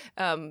dead.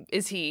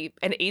 Is he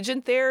an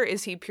agent there?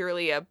 Is he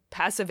purely a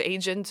passive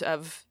agent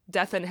of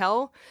death and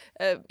hell?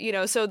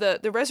 So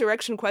the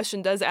resurrection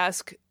question does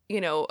ask,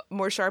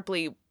 more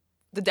sharply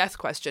the death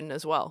question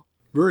as well.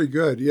 Very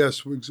good.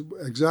 Yes,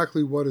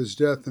 exactly what is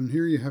death. And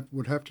here you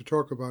would have to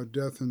talk about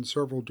death in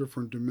several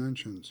different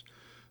dimensions.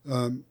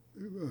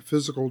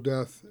 Physical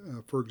death,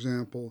 for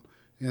example,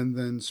 and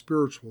then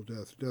spiritual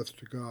death, death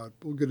to God.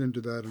 We'll get into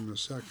that in a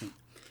second.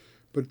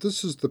 But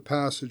this is the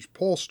passage.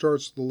 Paul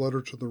starts the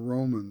letter to the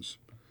Romans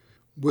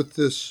with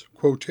this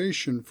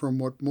quotation from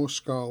what most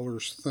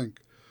scholars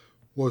think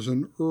was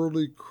an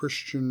early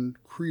Christian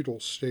creedal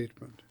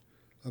statement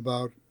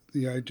about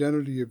the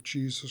identity of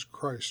Jesus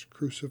Christ,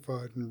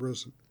 crucified and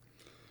risen.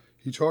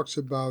 He talks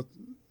about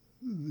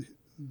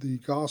the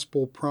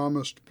gospel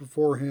promised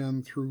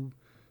beforehand through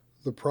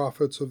the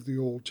prophets of the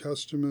Old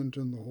Testament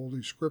and the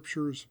Holy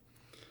Scriptures,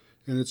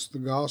 and it's the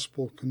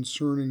gospel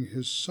concerning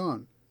his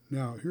Son.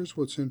 Now, here's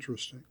what's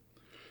interesting.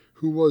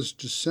 Who was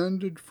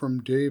descended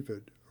from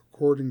David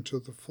according to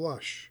the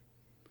flesh,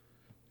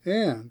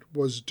 and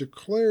was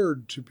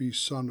declared to be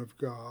Son of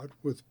God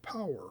with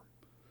power,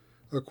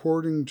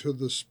 according to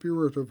the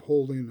Spirit of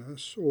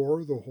holiness,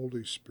 or the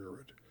Holy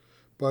Spirit,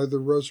 by the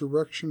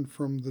resurrection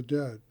from the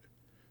dead,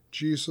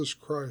 Jesus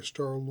Christ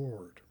our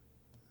Lord.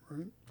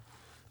 Right?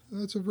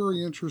 That's a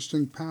very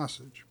interesting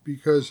passage,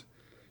 because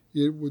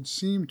it would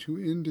seem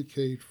to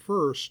indicate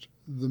first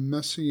the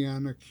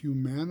messianic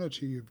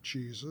humanity of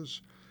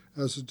Jesus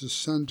as a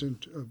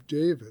descendant of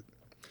David,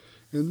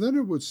 and then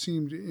it would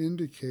seem to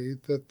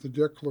indicate that the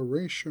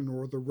declaration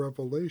or the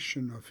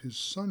revelation of his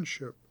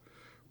sonship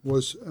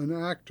was an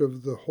act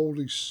of the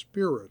Holy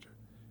Spirit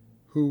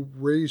who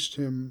raised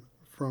him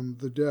from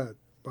the dead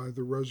by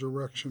the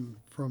resurrection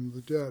from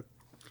the dead.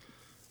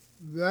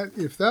 That,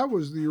 if that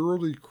was the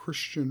early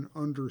Christian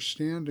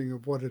understanding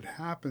of what had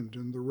happened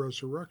in the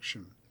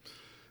resurrection,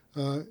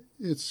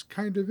 it's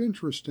kind of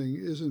interesting,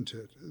 isn't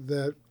it,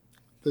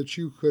 that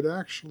you could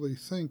actually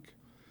think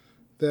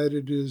that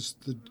it is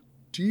the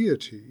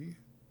deity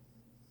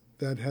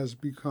that has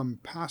become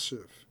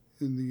passive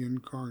in the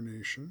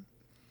incarnation,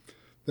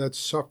 that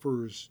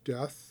suffers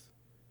death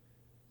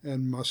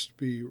and must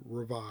be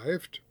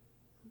revived,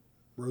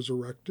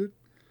 resurrected,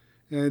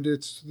 and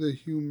it's the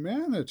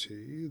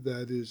humanity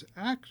that is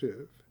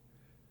active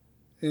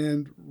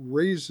and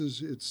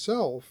raises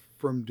itself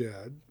from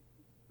dead,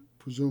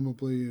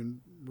 presumably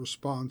in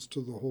response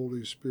to the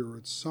Holy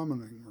Spirit's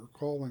summoning or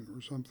calling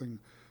or something,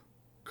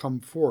 come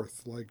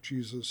forth, like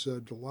Jesus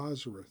said to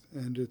Lazarus,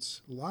 and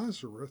it's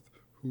Lazarus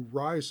who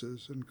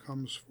rises and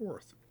comes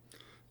forth.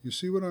 You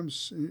see what I'm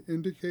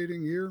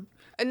indicating here?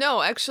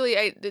 No,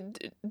 actually,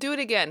 do it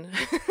again.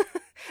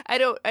 I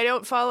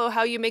don't follow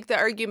how you make the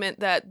argument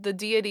that the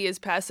deity is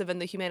passive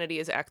and the humanity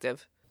is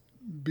active.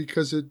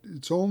 Because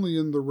it's only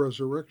in the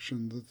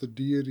resurrection that the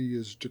deity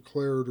is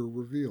declared or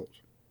revealed,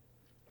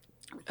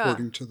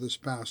 according to this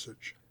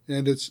passage.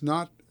 And it's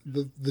not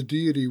the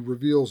deity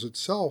reveals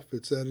itself,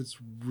 it's that it's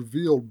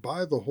revealed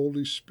by the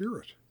Holy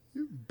Spirit,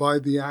 by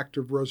the act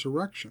of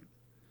resurrection.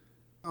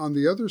 On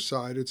the other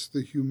side, it's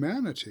the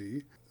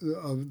humanity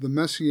of the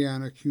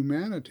messianic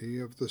humanity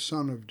of the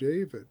Son of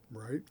David,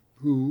 right,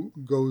 who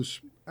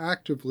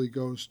actively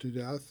goes to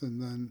death,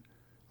 and then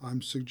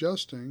I'm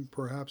suggesting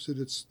perhaps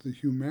it's the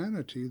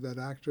humanity that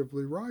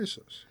actively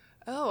rises.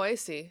 Oh, I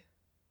see.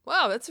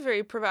 Wow, that's a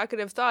very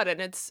provocative thought, and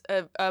it's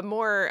a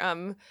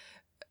more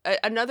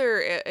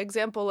another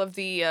example of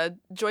the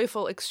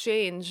joyful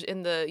exchange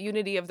in the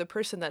unity of the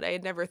person that I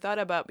had never thought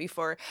about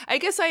before. I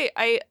guess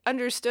I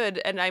understood,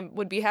 and I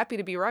would be happy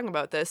to be wrong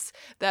about this,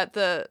 that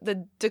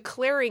the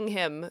declaring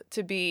him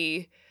to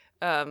be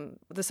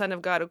the Son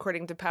of God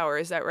according to power,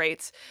 is that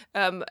right?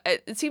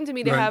 It seemed to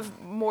me to have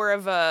more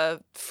of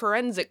a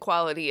forensic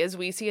quality, as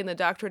we see in the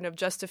doctrine of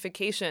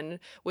justification,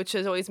 which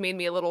has always made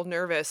me a little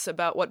nervous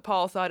about what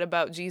Paul thought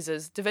about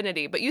Jesus'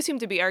 divinity. But you seem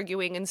to be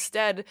arguing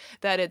instead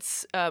that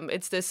it's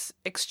this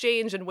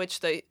exchange in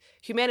which the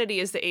humanity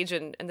is the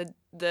agent and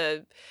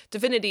the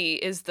divinity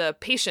is the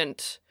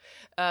patient,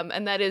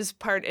 and that is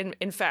part,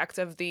 in fact,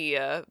 of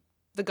the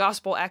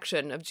gospel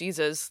action of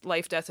Jesus'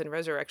 life, death, and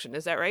resurrection.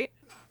 Is that right?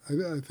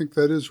 I think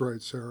that is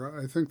right,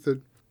 Sarah. I think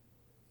that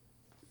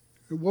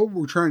what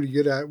I'm trying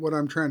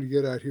to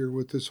get at here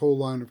with this whole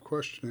line of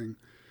questioning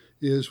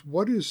is,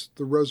 what is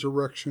the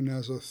resurrection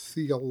as a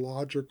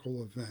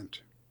theological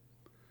event?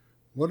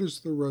 What is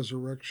the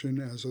resurrection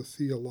as a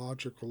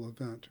theological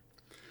event?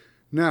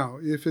 Now,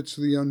 if it's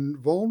the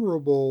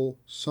invulnerable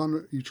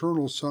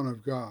eternal Son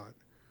of God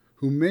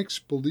who makes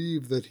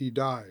believe that he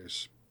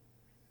dies,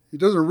 he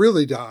doesn't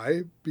really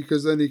die,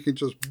 because then he can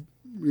just,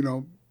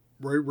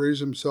 raise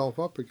himself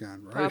up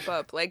again, right? Pop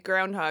up like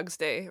Groundhog's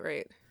Day,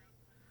 right?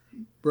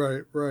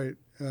 Right.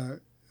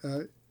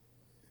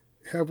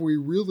 Have we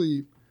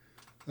really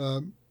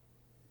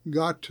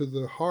got to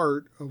the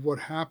heart of what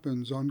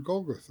happens on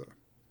Golgotha,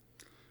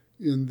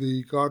 in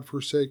the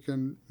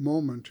God-forsaken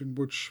moment in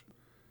which,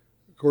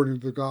 according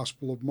to the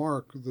Gospel of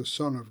Mark, the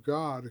Son of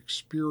God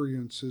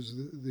experiences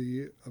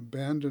the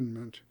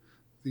abandonment,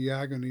 the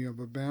agony of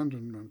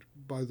abandonment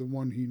by the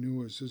one he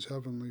knew as his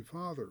heavenly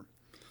Father?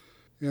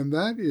 And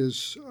that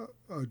is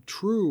a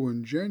true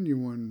and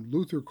genuine,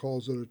 Luther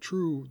calls it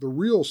the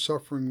real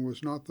suffering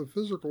was not the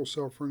physical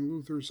suffering,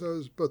 Luther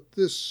says, but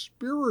this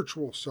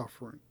spiritual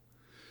suffering,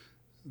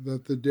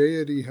 that the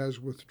deity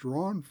has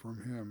withdrawn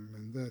from him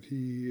and that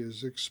he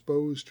is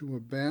exposed to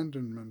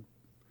abandonment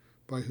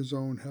by his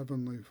own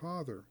heavenly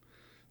Father.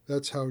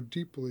 That's how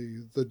deeply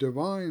the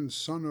divine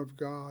Son of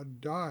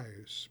God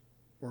dies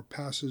or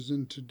passes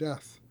into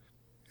death.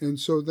 And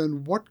so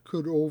then what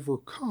could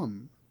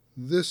overcome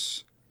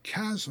this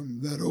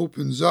chasm that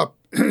opens up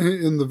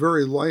in the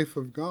very life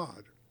of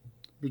God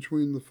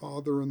between the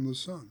Father and the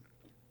Son?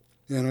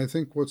 And I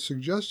think what's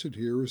suggested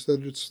here is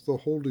that it's the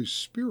Holy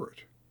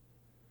Spirit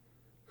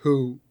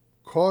who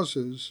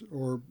causes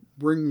or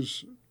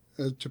brings,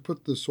 to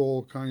put this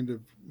all kind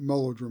of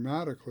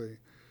melodramatically,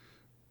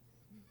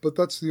 but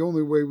that's the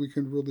only way we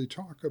can really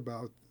talk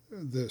about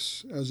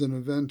this as an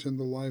event in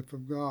the life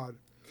of God.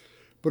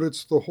 But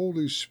it's the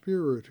Holy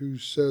Spirit who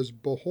says,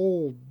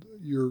 "Behold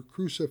your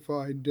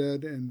crucified,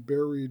 dead, and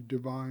buried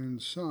divine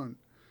Son,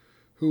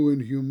 who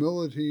in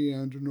humility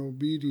and in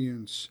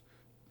obedience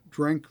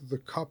drank the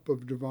cup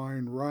of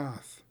divine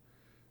wrath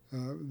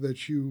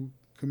that you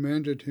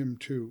commanded him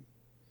to,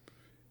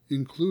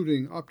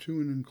 including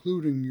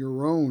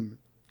your own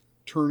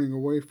turning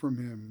away from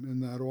him in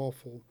that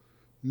awful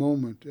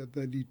moment, at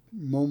that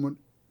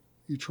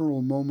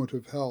eternal moment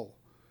of hell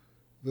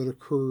that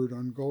occurred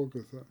on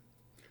Golgotha.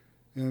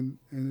 And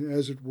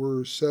as it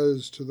were,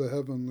 says to the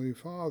Heavenly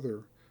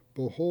Father,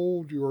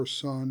 "Behold your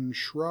Son,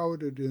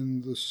 shrouded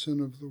in the sin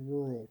of the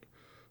world,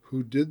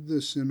 who did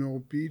this in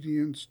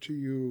obedience to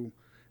you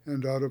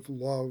and out of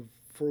love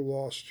for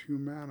lost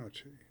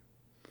humanity."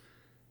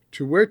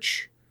 To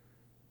which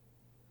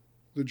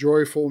the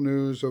joyful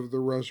news of the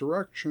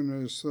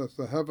resurrection is that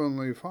the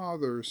Heavenly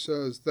Father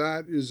says,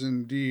 "That is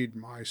indeed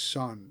my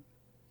Son.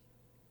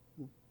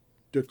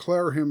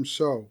 Declare him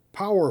so,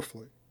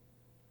 powerfully."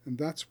 And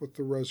that's what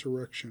the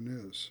resurrection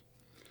is,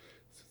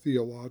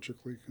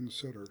 theologically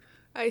considered.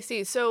 I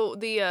see. So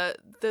the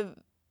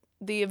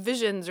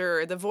visions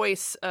or the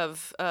voice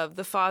of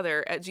the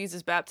Father at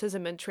Jesus'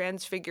 baptism and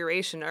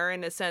transfiguration are,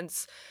 in a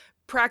sense,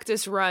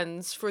 practice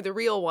runs for the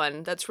real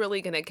one that's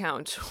really going to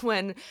count,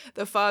 when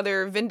the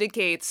Father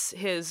vindicates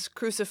his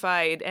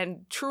crucified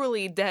and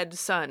truly dead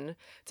Son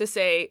to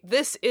say,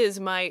 "This is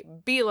my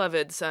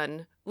beloved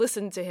Son.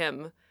 Listen to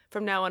him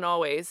from now and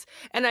always."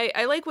 And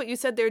I like what you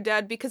said there,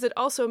 Dad, because it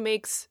also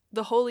makes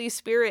the Holy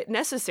Spirit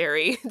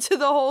necessary to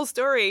the whole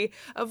story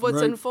of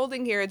what's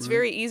unfolding here. It's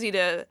very easy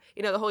to,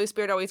 the Holy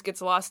Spirit always gets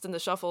lost in the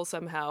shuffle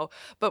somehow.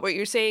 But what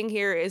you're saying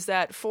here is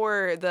that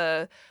for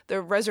the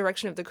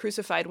resurrection of the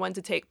crucified one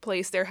to take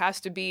place, there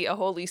has to be a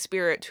Holy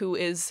Spirit who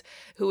is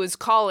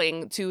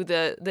calling to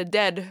the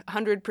dead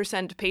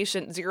 100%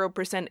 patient,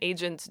 0%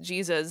 agent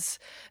Jesus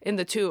in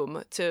the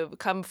tomb to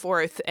come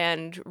forth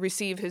and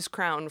receive his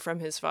crown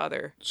from his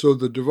Father. So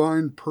the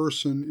divine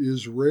person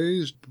is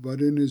raised,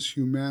 but in his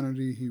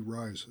humanity he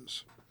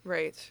rises.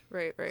 Right.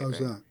 How's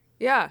that?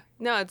 Yeah.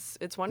 No,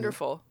 it's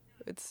wonderful.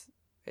 Yeah.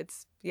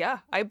 It's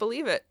I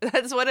believe it.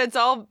 That's what it's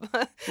all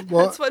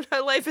that's what my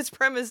life is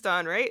premised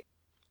on, right?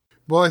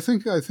 Well, I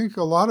think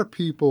a lot of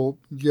people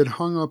get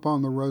hung up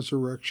on the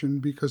resurrection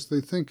because they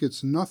think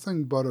it's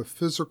nothing but a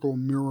physical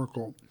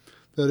miracle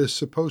that is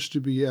supposed to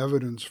be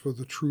evidence for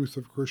the truth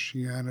of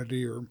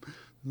Christianity or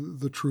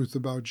the truth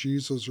about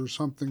Jesus or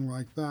something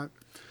like that.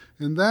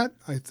 And that,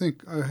 I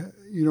think,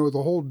 the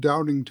whole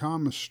Doubting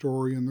Thomas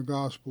story in the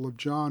Gospel of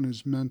John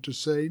is meant to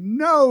say,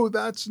 no,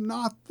 that's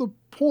not the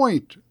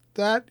point.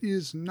 That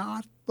is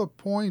not the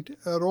point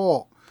at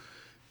all.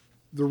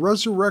 The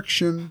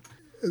resurrection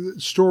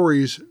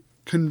stories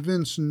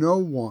convince no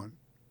one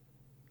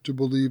to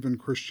believe in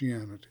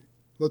Christianity.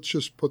 Let's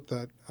just put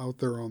that out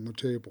there on the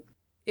table.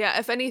 Yeah,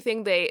 if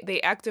anything, they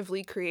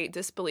actively create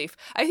disbelief.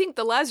 I think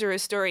the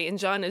Lazarus story in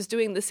John is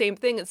doing the same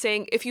thing. It's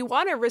saying, if you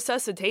want a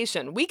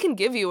resuscitation, we can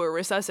give you a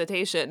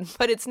resuscitation,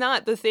 but it's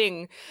not the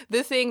thing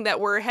that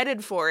we're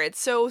headed for.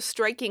 It's so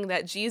striking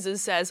that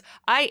Jesus says,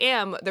 I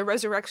am the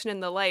resurrection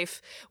and the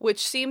life,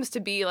 which seems to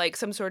be like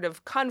some sort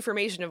of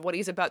confirmation of what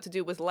he's about to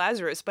do with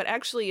Lazarus, but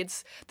actually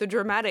it's the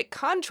dramatic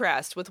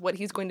contrast with what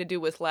he's going to do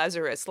with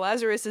Lazarus.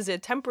 Lazarus is a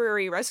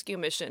temporary rescue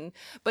mission,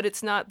 but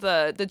it's not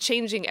the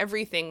changing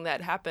everything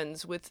that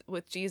happens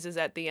with Jesus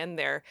at the end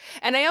there.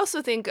 And I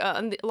also think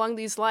along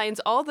these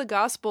lines, all the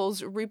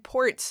Gospels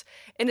report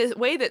in a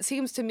way that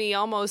seems to me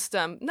almost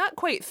not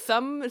quite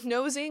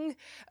thumb-nosing,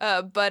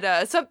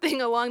 but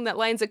something along that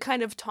lines of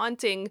kind of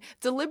taunting,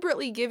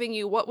 deliberately giving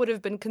you what would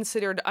have been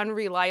considered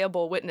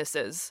unreliable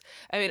witnesses.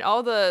 I mean,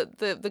 all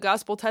the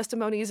Gospel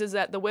testimonies is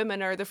that the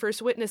women are the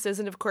first witnesses,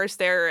 and of course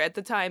they're, at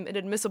the time,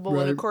 inadmissible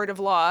in a court of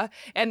law,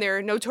 and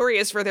they're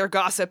notorious for their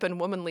gossip and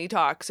womanly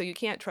talk, so you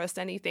can't trust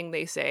anything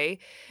they say.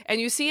 And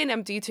you see an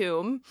empty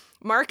tomb.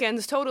 Mark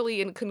ends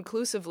totally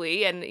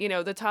inconclusively, and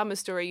the Thomas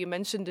story you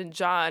mentioned in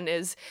John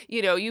is,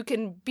 you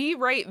can be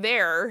right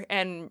there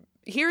and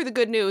hear the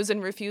good news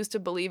and refuse to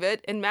believe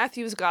it. In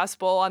Matthew's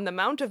gospel, on the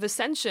Mount of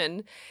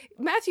Ascension,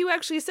 Matthew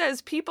actually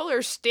says people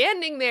are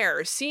standing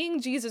there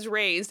seeing Jesus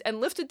raised and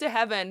lifted to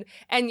heaven,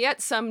 and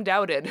yet some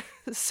doubted.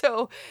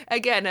 So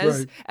again,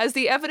 as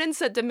the evidence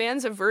that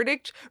demands a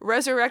verdict,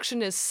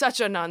 resurrection is such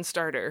a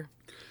non-starter.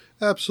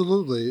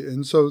 Absolutely.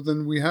 And so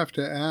then we have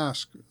to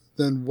ask,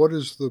 then what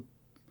is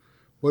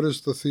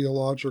the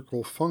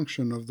theological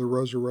function of the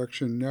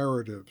resurrection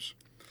narratives?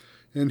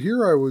 And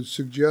here I would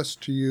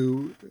suggest to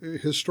you,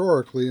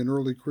 historically in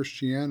early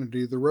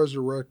Christianity, the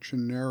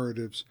resurrection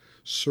narratives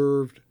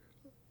served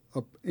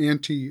an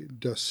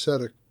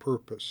anti-Docetic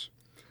purpose.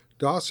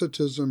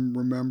 Docetism,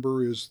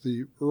 remember, is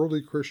the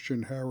early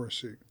Christian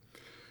heresy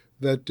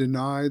that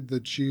denied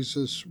that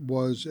Jesus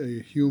was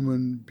a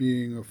human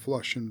being of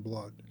flesh and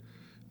blood,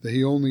 that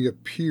he only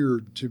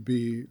appeared to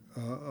be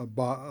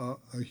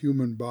a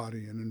human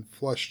body, an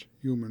enfleshed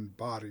human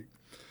body,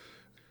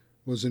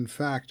 was in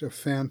fact a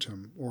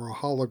phantom or a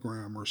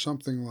hologram or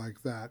something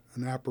like that,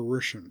 an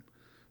apparition,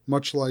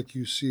 much like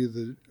you see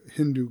the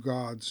Hindu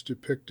gods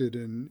depicted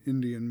in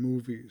Indian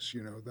movies,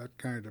 that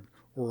kind of,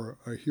 or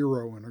a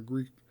hero in a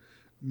Greek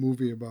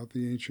movie about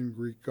the ancient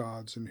Greek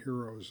gods and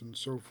heroes and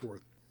so forth.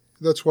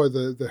 That's why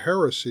the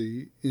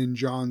heresy in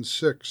John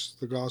 6,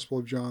 the Gospel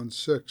of John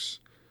 6,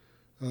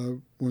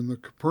 when the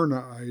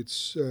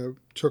Capernaites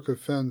took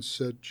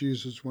offense at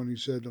Jesus when he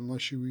said,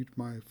 unless you eat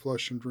my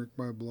flesh and drink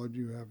my blood,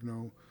 you have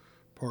no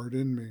part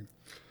in me.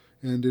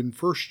 And in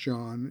 1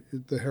 John,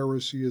 the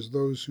heresy is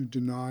those who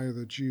deny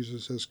that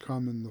Jesus has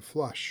come in the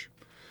flesh,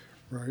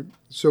 right?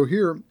 So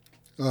here,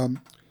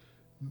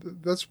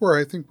 that's where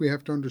I think we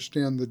have to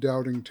understand the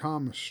doubting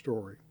Thomas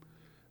story.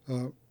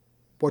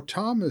 What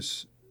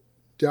Thomas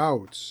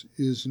doubts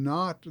is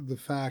not the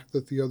fact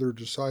that the other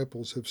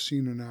disciples have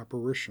seen an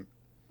apparition.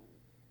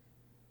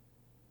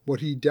 What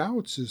he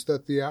doubts is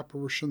that the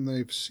apparition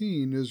they've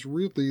seen is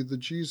really the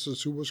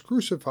Jesus who was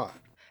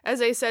crucified. As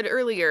I said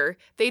earlier,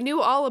 they knew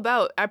all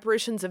about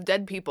apparitions of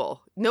dead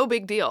people. No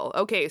big deal.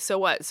 Okay, so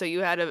what? So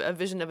you had a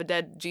vision of a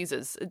dead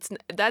Jesus.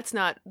 That's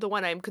not the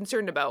one I'm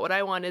concerned about. What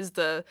I want is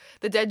the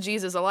dead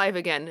Jesus alive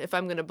again, if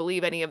I'm going to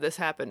believe any of this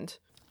happened.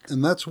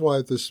 And that's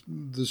why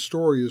the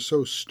story is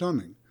so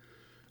stunning,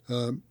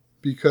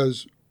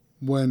 because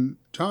when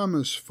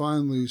Thomas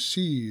finally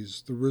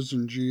sees the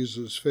risen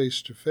Jesus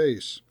face to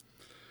face,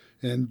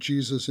 and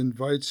Jesus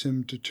invites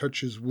him to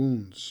touch his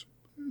wounds,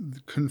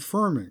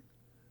 confirming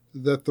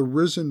that the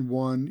risen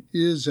one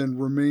is and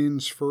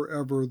remains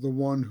forever the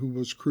one who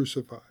was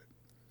crucified.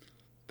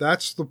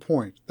 That's the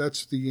point.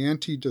 That's the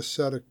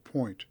anti-Docetic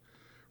point.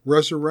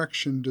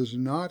 Resurrection does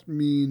not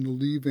mean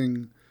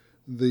leaving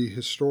the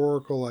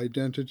historical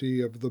identity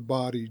of the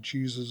body,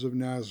 Jesus of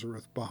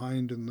Nazareth,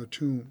 behind in the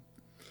tomb,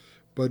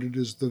 but it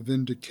is the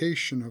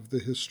vindication of the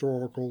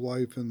historical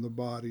life in the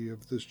body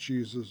of this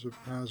Jesus of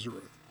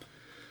Nazareth,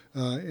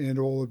 and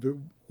all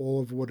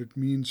of what it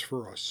means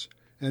for us.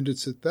 And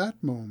it's at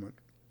that moment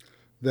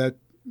that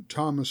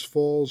Thomas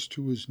falls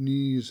to his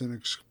knees and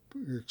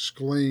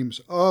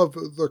exclaims, "Of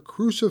the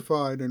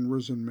crucified and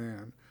risen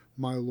man,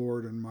 my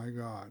Lord and my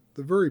God."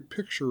 The very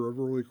picture of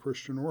early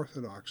Christian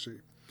orthodoxy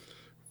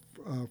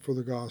for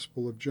the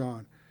Gospel of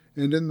John.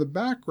 And in the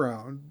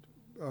background,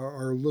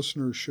 our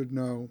listeners should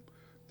know,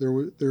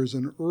 there's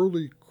an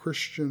early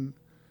Christian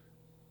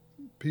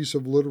piece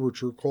of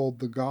literature called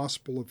the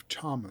Gospel of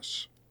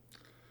Thomas.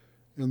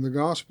 And the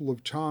Gospel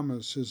of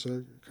Thomas is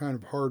a kind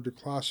of hard to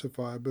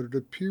classify, but it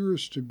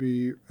appears to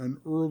be an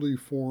early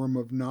form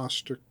of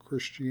Gnostic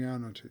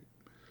Christianity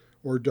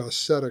or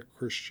Docetic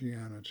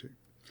Christianity,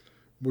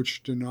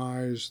 which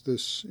denies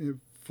this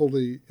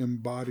fully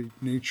embodied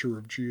nature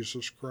of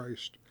Jesus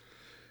Christ.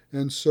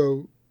 And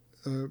so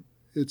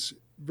it's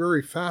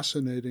very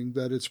fascinating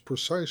that it's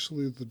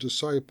precisely the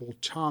disciple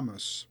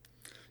Thomas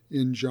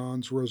in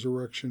John's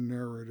resurrection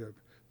narrative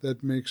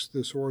that makes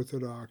this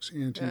orthodox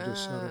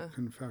anti-Docetic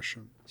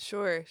confession.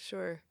 Sure.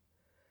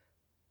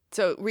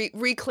 So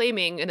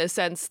reclaiming, in a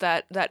sense,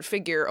 that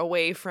figure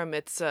away from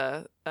its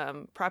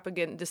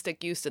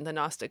propagandistic use in the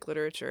Gnostic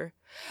literature.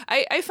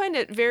 I find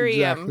it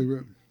very Exactly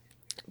right.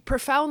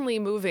 profoundly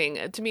moving.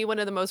 To me, one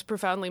of the most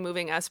profoundly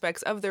moving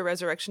aspects of the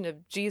resurrection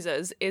of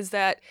Jesus is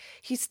that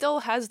he still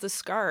has the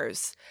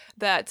scars.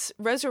 That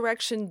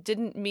resurrection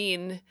didn't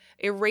mean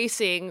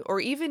erasing or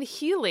even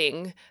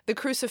healing the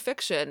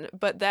crucifixion,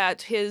 but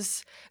that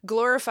his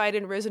glorified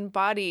and risen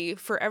body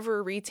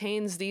forever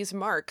retains these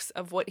marks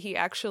of what he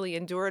actually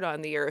endured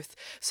on the earth.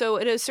 So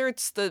it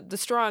asserts the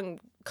strong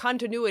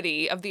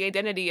continuity of the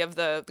identity of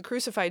the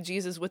crucified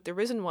Jesus with the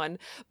risen one.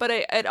 But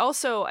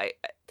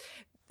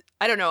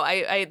I don't know.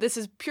 This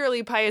is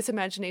purely pious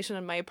imagination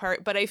on my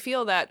part, but I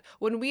feel that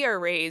when we are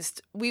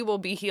raised, we will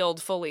be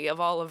healed fully of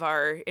all of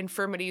our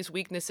infirmities,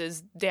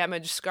 weaknesses,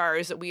 damage,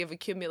 scars that we have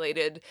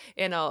accumulated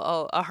in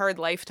a hard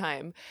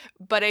lifetime.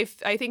 But I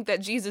think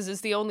that Jesus is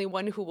the only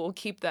one who will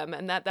keep them,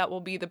 and that will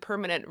be the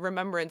permanent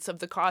remembrance of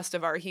the cost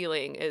of our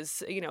healing.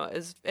 Is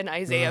as in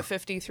Isaiah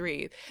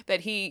 53, that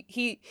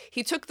he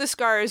took the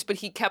scars, but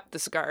he kept the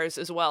scars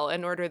as well,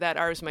 in order that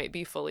ours might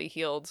be fully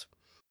healed.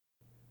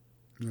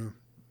 Yeah.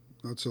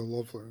 That's a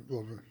lovely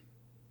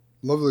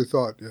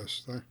thought,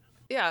 yes.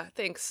 Yeah,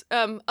 thanks.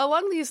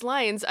 Along these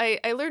lines,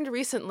 I learned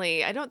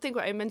recently, I don't think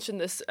I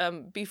mentioned this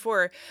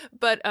before,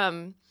 but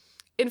in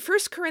 1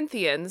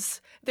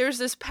 Corinthians, there's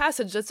this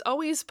passage that's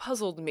always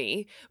puzzled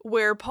me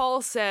where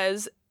Paul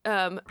says,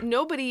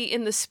 nobody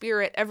in the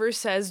Spirit ever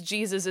says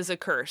Jesus is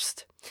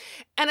accursed.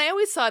 And I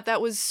always thought that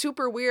was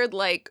super weird.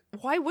 Like,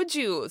 why would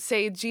you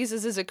say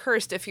Jesus is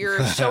accursed if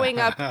you're showing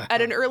up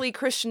at an early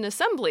Christian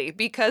assembly?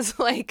 Because,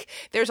 like,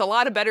 there's a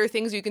lot of better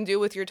things you can do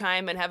with your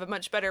time and have a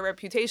much better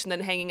reputation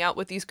than hanging out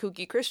with these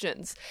kooky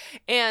Christians.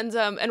 And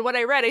what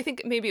I read, I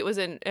think maybe it was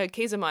in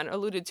Kazemon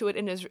alluded to it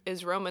in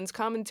his Romans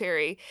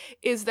commentary,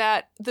 is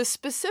that the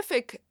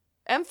specific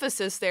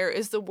emphasis there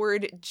is the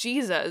word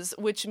Jesus,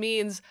 which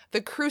means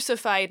the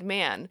crucified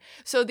man.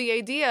 So the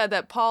idea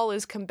that Paul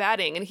is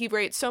combating, and he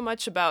writes so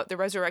much about the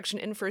resurrection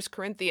in 1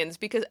 Corinthians,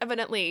 because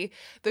evidently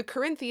the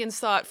Corinthians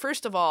thought,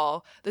 first of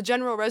all, the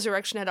general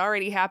resurrection had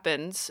already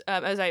happened.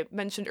 As I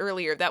mentioned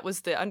earlier, that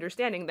was the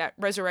understanding that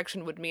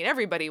resurrection would mean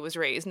everybody was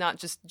raised, not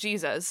just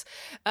Jesus.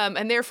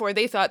 And therefore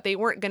they thought they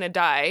weren't going to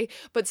die.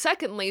 But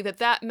secondly,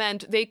 that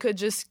meant they could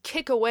just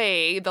kick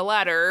away the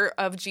ladder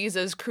of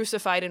Jesus'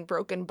 crucified and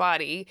broken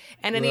body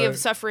and any of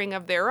suffering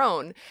of their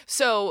own.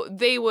 So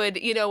they would,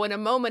 in a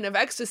moment of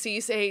ecstasy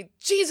say,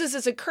 Jesus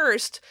is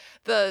accursed,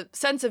 the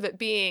sense of it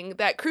being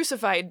that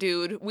crucified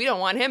dude, we don't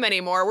want him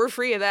anymore, we're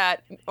free of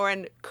that.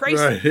 And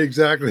Christ, right,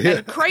 exactly.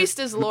 And Christ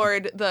is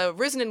Lord, the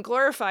risen and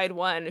glorified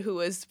one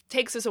who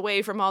takes us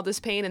away from all this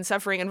pain and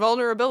suffering and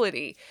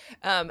vulnerability.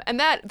 And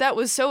that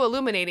was so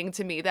illuminating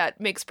to me.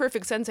 That makes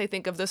perfect sense, I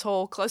think, of this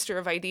whole cluster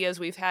of ideas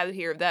we've had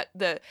here, that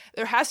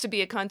there has to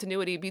be a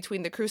continuity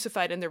between the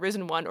crucified and the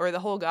risen one, or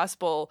the whole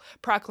gospel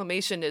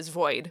proclamation is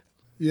void.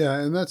 Yeah,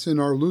 and that's in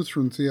our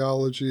Lutheran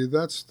theology.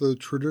 That's the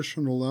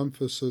traditional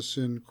emphasis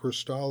in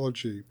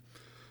Christology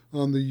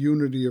on the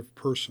unity of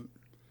person,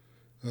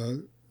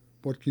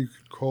 what you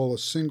could call a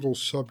single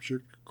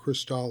subject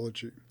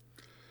Christology.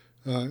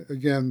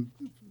 Again,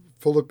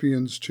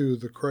 Philippians 2,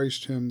 the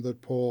Christ hymn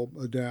that Paul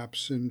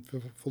adapts in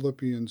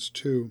Philippians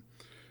 2,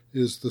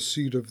 is the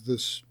seat of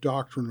this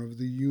doctrine of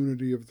the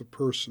unity of the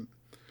person.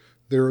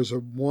 There is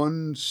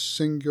one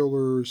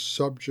singular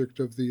subject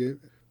of the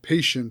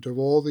patient of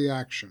all the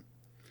action.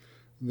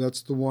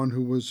 That's the one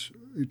who was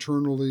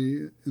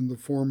eternally in the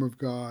form of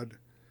God,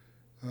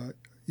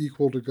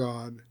 equal to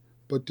God,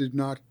 but did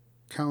not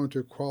count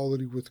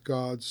equality with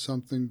God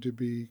something to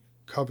be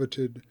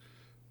coveted,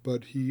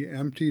 but he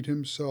emptied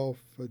himself,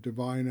 a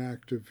divine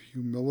act of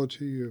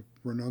humility, of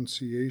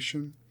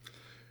renunciation,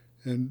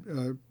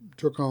 and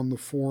took on the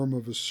form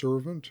of a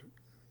servant,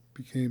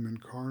 became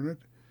incarnate,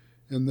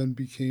 and then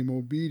became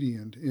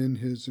obedient in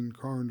his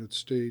incarnate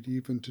state,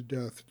 even to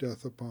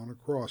death upon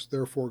a cross.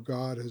 Therefore,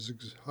 God has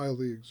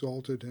highly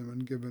exalted him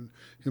and given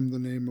him the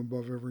name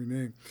above every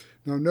name.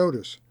 Now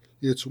notice,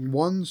 it's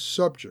one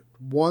subject,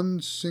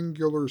 one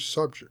singular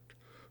subject,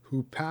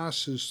 who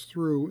passes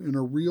through, in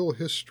a real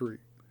history,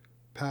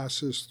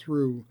 passes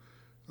through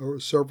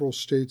several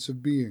states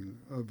of being,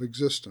 of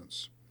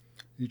existence.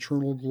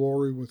 Eternal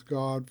glory with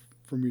God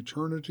from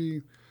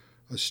eternity,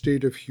 a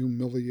state of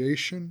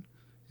humiliation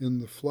in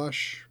the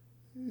flesh,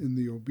 in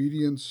the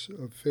obedience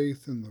of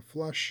faith in the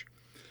flesh,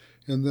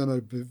 and then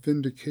a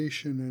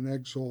vindication and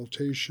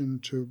exaltation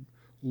to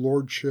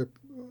lordship,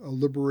 a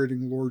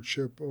liberating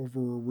lordship over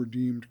a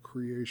redeemed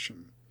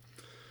creation.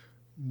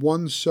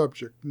 One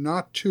subject,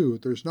 not two.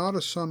 There's not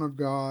a Son of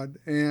God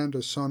and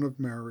a Son of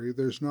Mary.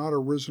 There's not a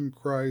risen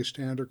Christ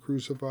and a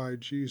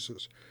crucified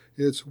Jesus.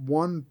 It's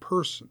one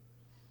person,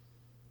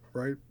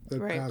 right,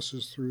 that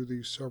passes through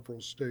these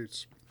several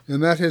states.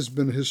 And that has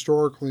been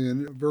historically a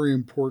very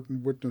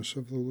important witness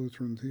of the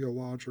Lutheran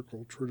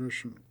theological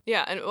tradition.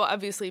 Yeah, and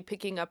obviously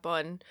picking up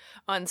on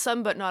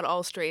some but not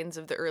all strains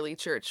of the early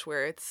church,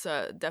 where it's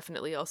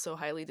definitely also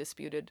highly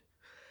disputed.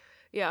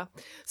 Yeah.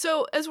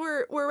 So as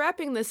we're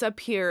wrapping this up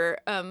here,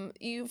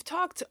 you've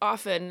talked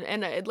often,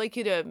 and I'd like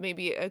you to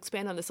maybe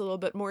expand on this a little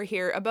bit more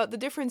here, about the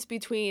difference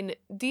between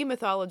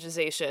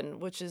demythologization,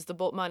 which is the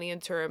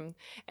Bultmannian term,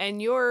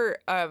 and your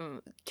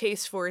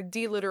case for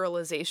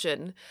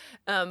deliteralization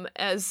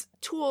as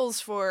tools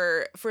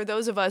for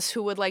those of us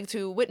who would like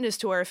to witness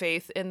to our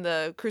faith in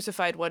the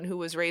crucified one who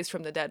was raised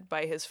from the dead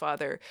by his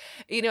Father.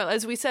 You know,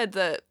 as we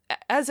said,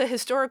 as a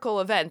historical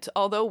event,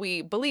 although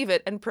we believe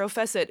it and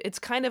profess it, it's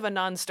kind of a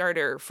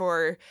non-starter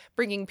for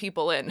bringing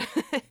people in.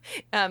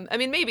 I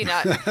mean, maybe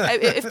not.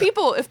 If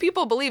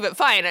people believe it,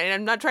 fine.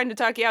 I'm not trying to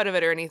talk you out of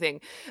it or anything.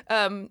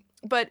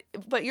 But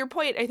your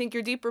point, I think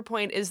your deeper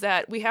point, is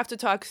that we have to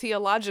talk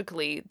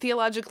theologically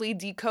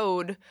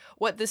decode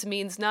what this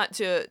means, not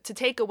to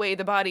take away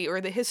the body or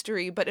the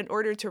history, but in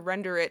order to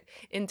render it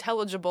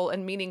intelligible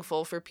and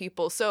meaningful for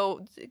people.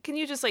 So can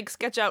you just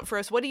sketch out for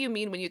us, what do you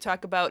mean when you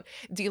talk about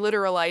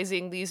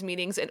deliteralizing these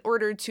meanings in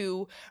order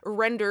to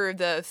render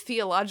the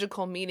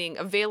theological meaning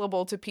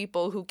available to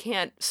people who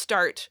can't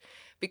start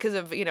because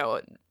of,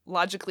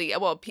 logically,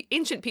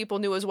 ancient people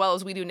knew as well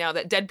as we do now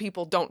that dead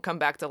people don't come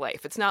back to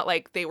life. It's not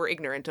like they were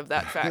ignorant of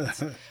that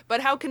fact.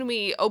 But how can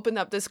we open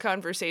up this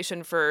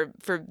conversation for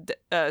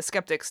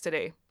skeptics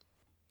today?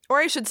 Or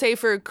I should say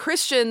for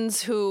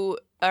Christians who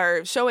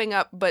are showing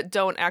up but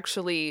don't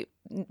actually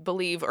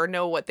believe or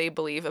know what they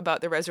believe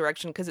about the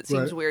resurrection because it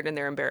seems weird and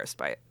they're embarrassed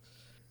by it.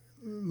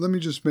 Let me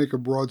just make a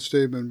broad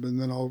statement,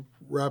 and then I'll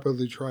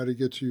rapidly try to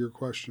get to your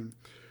question.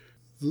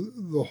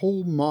 The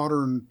whole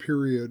modern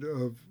period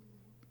of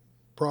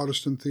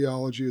Protestant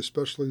theology,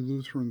 especially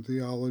Lutheran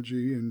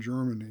theology in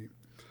Germany,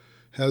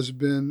 has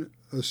been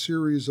a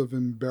series of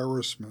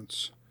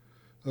embarrassments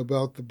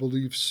about the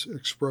beliefs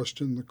expressed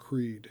in the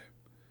Creed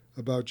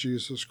about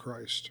Jesus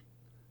Christ.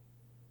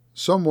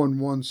 Someone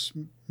once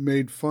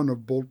made fun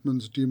of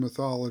Bultmann's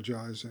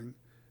demythologizing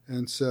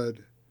and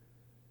said,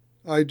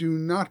 "I do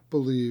not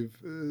believe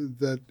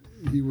that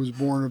he was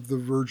born of the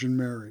Virgin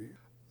Mary.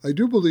 I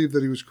do believe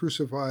that he was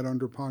crucified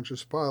under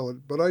Pontius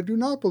Pilate, but I do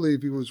not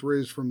believe he was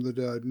raised from the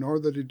dead, nor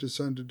that he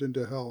descended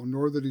into hell,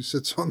 nor that he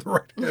sits on the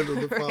right hand of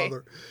the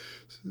Father.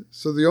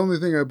 So the only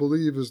thing I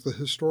believe is the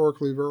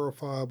historically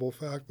verifiable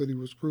fact that he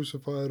was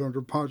crucified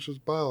under Pontius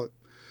Pilate."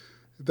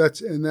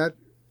 That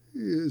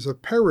is a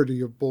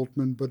parody of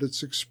Bultmann, but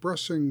it's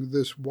expressing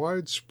this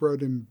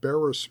widespread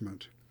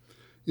embarrassment,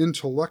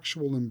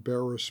 intellectual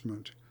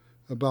embarrassment,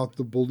 about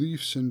the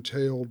beliefs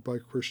entailed by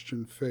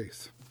Christian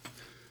faith.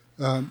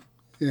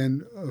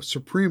 And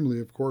supremely,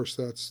 of course,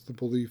 that's the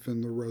belief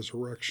in the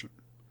resurrection.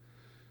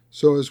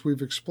 So as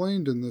we've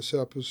explained in this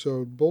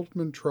episode,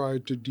 Bultmann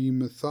tried to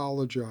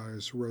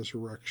demythologize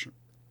resurrection.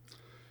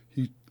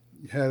 He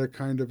had a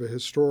kind of a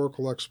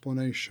historical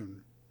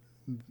explanation.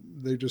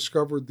 They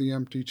discovered the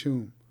empty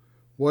tomb.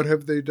 What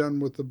have they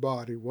done with the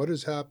body? What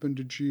has happened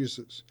to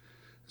Jesus?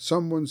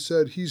 Someone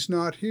said, "He's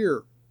not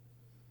here."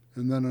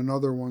 And then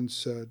another one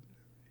said,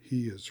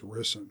 "He is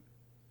risen."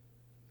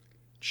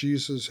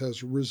 Jesus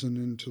has risen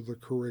into the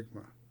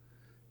kerygma.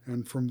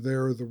 And from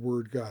there, the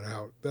word got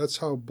out. That's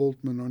how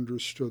Bultmann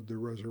understood the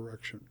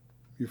resurrection.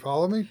 You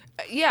follow me?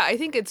 Yeah, I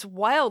think it's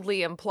wildly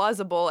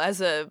implausible as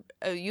a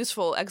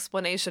useful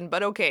explanation,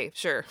 but okay,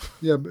 sure.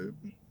 Yeah,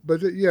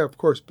 but yeah, of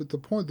course. But the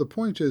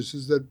point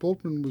is that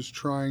Bultmann was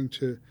trying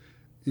to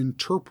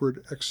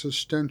interpret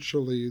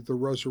existentially the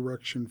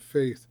resurrection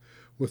faith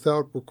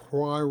without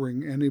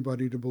requiring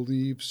anybody to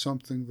believe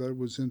something that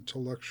was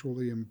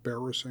intellectually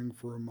embarrassing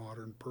for a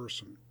modern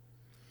person.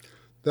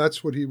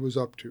 That's what he was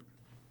up to.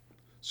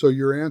 So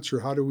your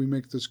answer, how do we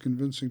make this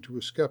convincing to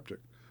a skeptic?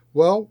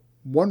 Well,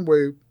 one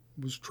way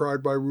was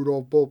tried by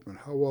Rudolf Bultmann.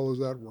 How well has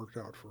that worked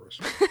out for us?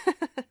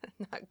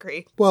 Not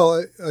great.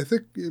 Well, I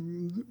think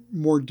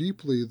more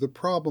deeply, the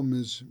problem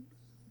is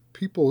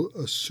people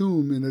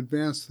assume in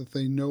advance that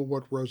they know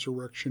what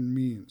resurrection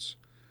means.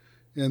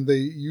 And they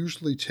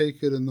usually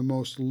take it in the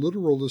most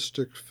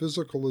literalistic,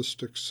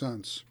 physicalistic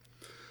sense,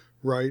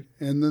 right?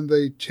 And then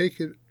they take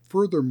it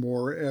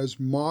furthermore as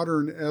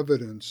modern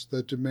evidence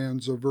that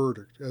demands a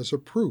verdict, as a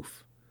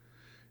proof.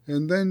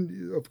 And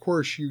then, of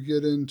course, you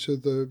get into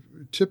the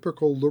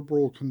typical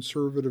liberal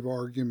conservative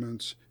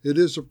arguments. It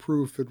is a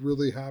proof, it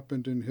really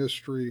happened in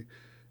history,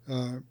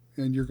 and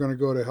you're going to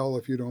go to hell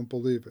if you don't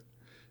believe it.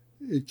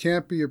 It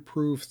can't be a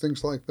proof,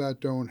 things like that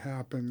don't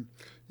happen.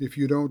 If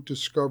you don't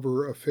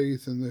discover a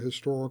faith in the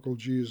historical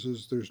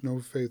Jesus, there's no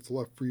faith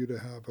left for you to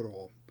have at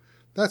all.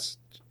 That's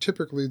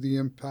typically the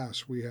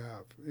impasse we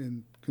have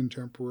in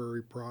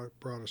contemporary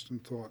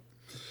Protestant thought.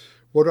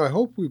 What I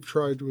hope we've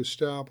tried to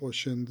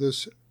establish in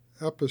this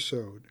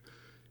episode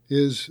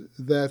is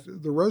that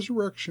the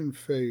resurrection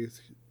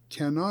faith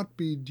cannot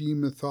be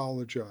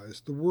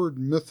demythologized. The word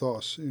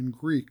mythos in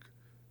Greek,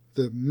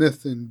 the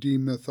myth in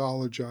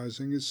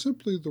demythologizing, is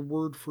simply the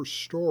word for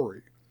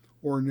story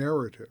or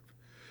narrative.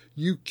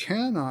 You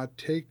cannot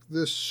take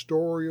this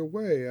story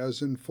away,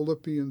 as in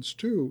Philippians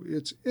 2.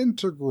 It's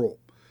integral,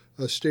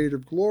 a state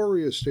of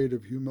glory, a state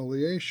of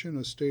humiliation,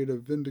 a state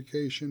of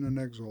vindication and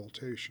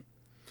exaltation.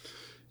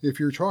 If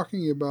you're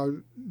talking about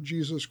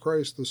Jesus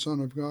Christ, the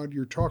Son of God,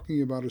 you're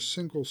talking about a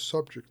single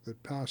subject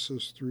that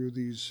passes through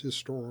these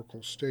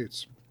historical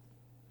states.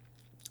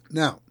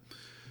 Now,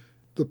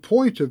 the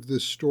point of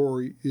this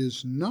story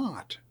is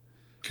not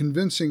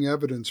convincing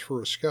evidence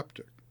for a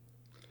skeptic.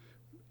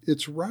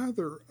 It's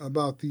rather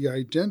about the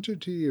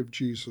identity of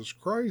Jesus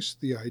Christ,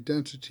 the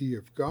identity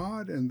of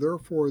God, and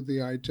therefore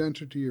the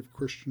identity of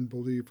Christian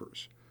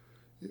believers.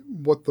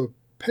 What the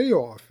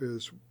payoff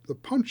is, the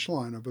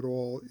punchline of it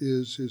all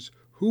is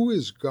who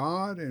is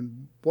God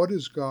and what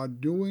is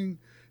God doing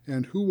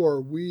and who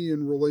are we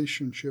in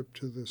relationship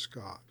to this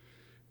God?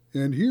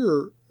 And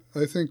here,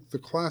 I think the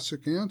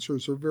classic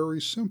answers are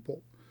very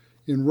simple.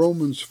 In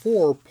Romans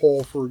 4,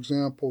 Paul, for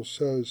example,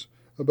 says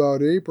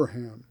about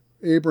Abraham,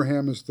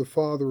 Abraham is the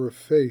father of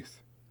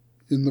faith,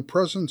 in the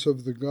presence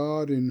of the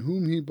God in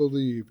whom he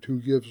believed,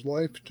 who gives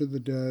life to the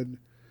dead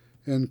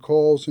and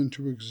calls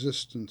into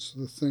existence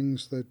the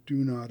things that do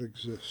not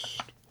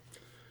exist.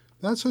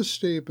 That's a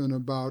statement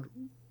about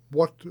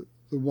what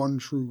the one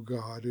true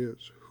God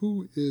is.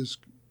 Who is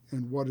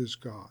and what is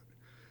God?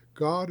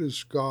 God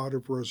is God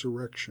of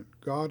resurrection.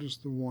 God is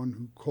the one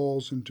who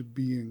calls into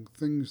being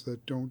things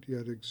that don't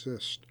yet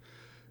exist.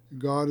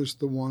 God is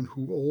the one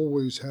who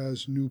always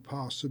has new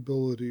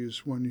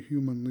possibilities when,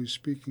 humanly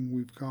speaking,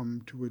 we've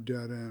come to a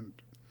dead end.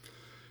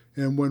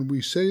 And when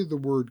we say the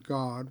word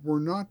God, we're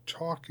not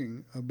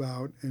talking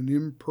about an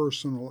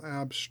impersonal,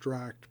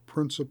 abstract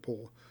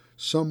principle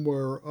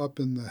somewhere up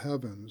in the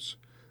heavens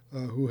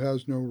who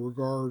has no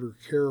regard or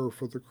care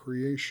for the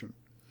creation,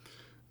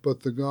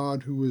 but the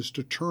God who is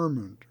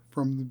determined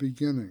from the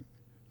beginning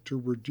to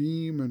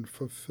redeem and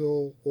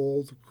fulfill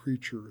all the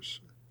creatures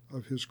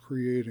of his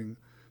creating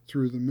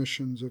through the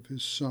missions of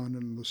his Son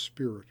and the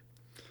Spirit.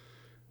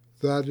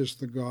 That is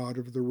the God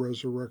of the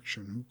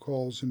resurrection, who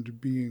calls into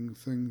being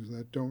things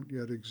that don't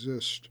yet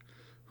exist,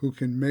 who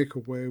can make a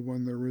way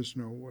when there is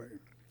no way.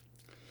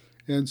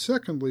 And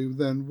secondly,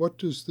 then, what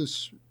does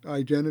this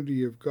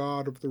identity of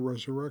God of the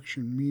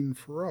resurrection mean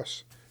for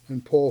us?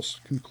 And Paul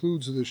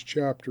concludes this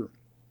chapter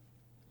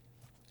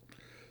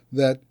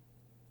that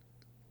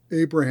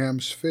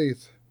Abraham's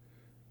faith,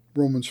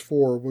 Romans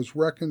 4, was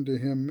reckoned to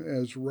him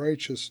as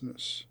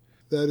righteousness.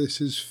 That is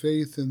his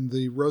faith in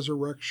the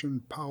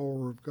resurrection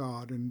power of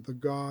God and the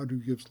God who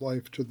gives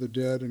life to the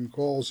dead and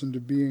calls into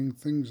being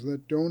things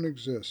that don't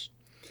exist.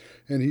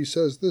 And he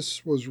says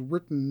this was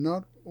written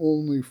not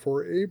only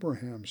for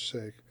Abraham's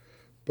sake,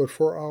 but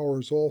for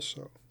ours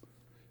also.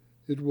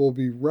 It will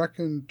be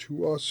reckoned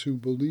to us who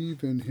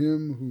believe in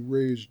him who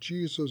raised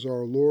Jesus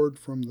our Lord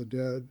from the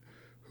dead,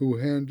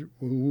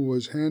 who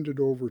was handed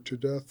over to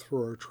death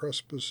for our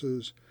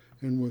trespasses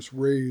and was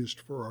raised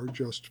for our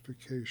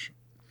justification.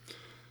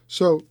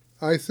 So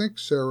I think,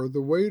 Sarah,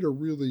 the way to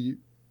really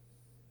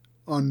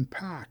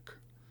unpack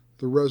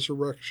the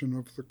resurrection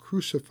of the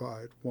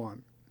crucified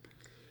one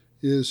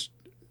is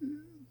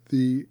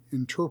the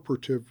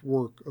interpretive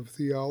work of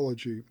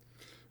theology,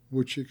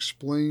 which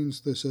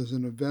explains this as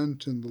an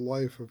event in the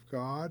life of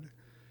God,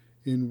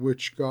 in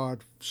which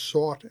God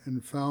sought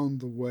and found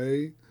the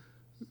way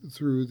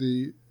through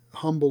the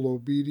humble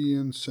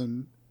obedience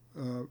and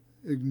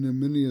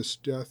ignominious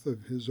death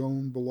of his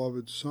own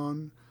beloved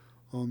Son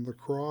on the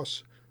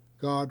cross.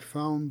 God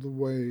found the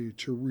way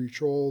to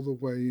reach all the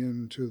way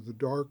into the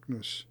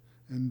darkness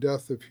and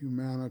death of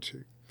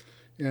humanity,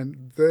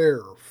 and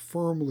there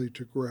firmly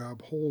to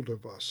grab hold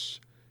of us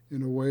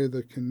in a way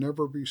that can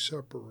never be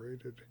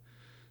separated,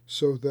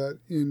 so that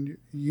in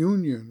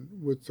union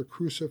with the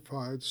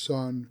crucified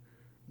Son,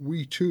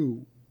 we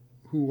too,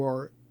 who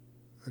are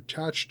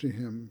attached to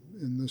him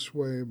in this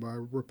way by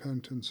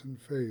repentance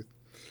and faith,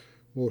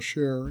 will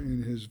share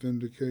in his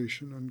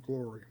vindication and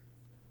glory.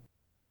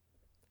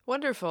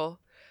 Wonderful.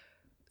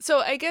 So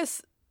I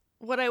guess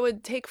what I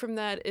would take from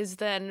that is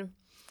then,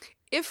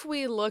 if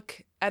we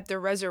look at the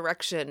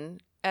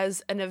resurrection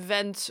as an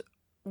event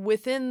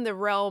within the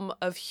realm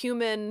of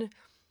human,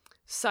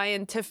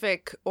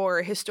 scientific,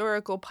 or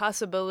historical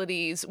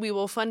possibilities, we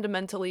will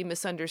fundamentally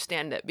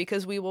misunderstand it,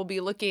 because we will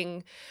be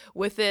looking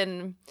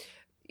within,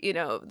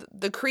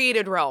 the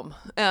created realm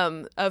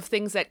of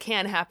things that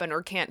can happen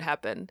or can't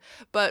happen.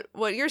 But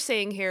what you're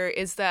saying here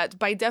is that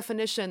by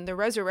definition, the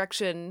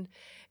resurrection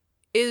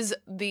is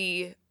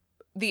the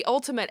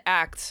ultimate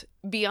act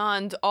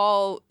beyond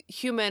all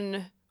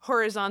human,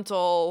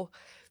 horizontal,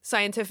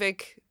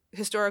 scientific,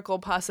 historical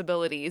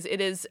possibilities.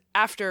 It is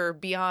after,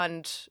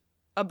 beyond,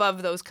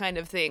 above those kind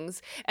of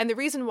things. And the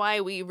reason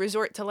why we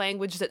resort to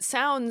language that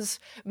sounds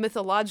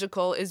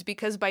mythological is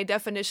because by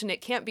definition it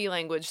can't be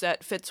language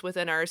that fits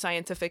within our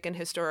scientific and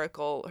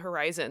historical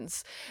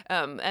horizons.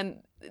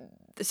 And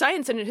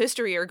science and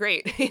history are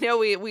great.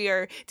 We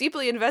are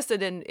deeply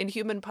invested in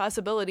human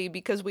possibility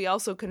because we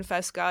also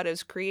confess God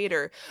as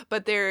creator.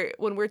 But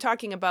when we're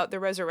talking about the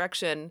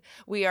resurrection,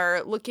 we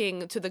are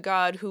looking to the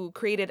God who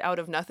created out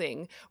of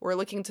nothing. We're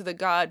looking to the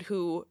God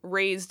who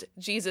raised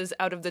Jesus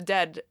out of the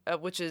dead,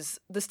 which is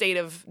the state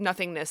of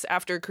nothingness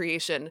after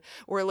creation.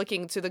 We're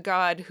looking to the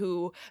God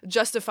who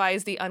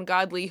justifies the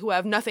ungodly who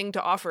have nothing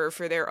to offer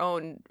for their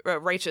own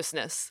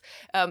righteousness.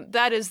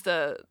 That is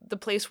the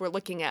place we're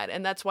looking at,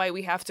 and that's why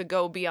we have to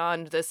go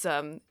beyond this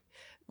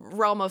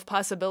realm of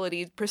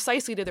possibility,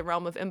 precisely to the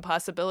realm of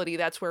impossibility.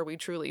 That's where we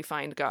truly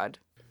find God.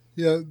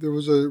 Yeah, there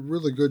was a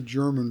really good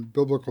German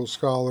biblical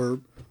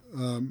scholar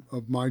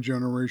of my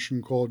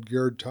generation called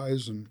Gerd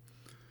Tyson,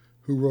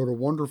 who wrote a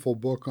wonderful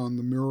book on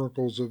the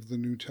miracles of the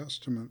New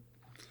Testament,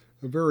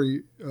 a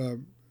very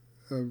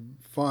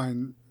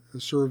fine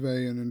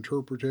survey and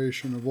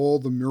interpretation of all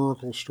the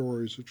miracle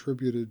stories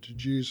attributed to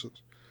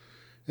Jesus.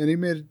 And he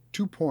made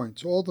 2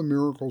 points. All the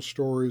miracle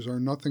stories are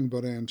nothing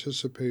but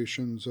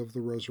anticipations of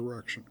the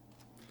resurrection,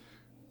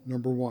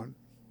 number one.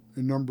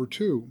 And number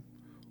two,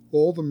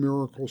 all the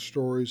miracle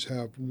stories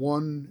have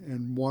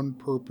one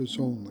purpose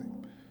only,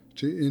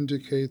 to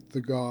indicate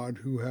the God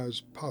who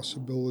has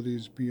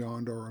possibilities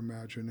beyond our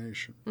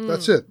imagination.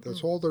 That's it.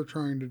 That's all they're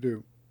trying to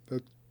do.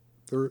 That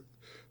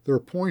their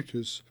point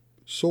is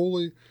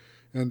solely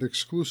and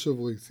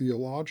exclusively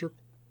theological,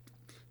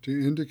 to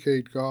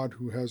indicate God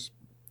who has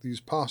these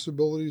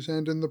possibilities,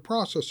 and in the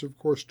process, of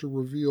course, to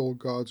reveal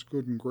God's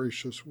good and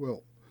gracious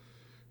will.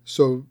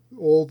 So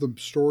all the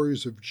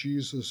stories of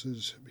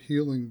Jesus'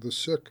 healing the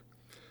sick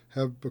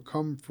have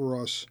become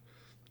for us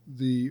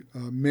the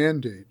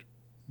mandate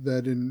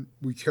that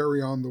we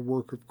carry on the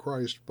work of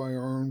Christ by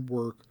our own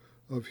work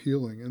of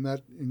healing, and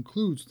that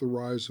includes the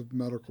rise of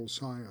medical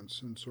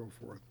science and so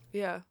forth.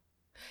 Yeah.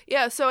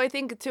 Yeah, so I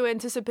think to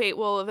anticipate,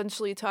 we'll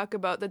eventually talk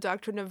about the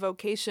doctrine of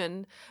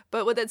vocation.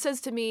 But what that says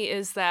to me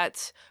is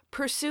that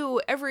pursue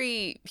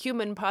every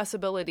human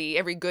possibility,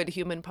 every good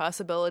human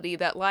possibility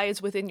that lies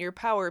within your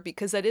power,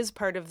 because that is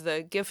part of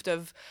the gift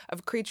of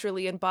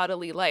creaturely and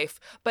bodily life.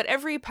 But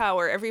every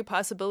power, every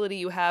possibility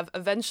you have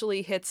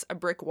eventually hits a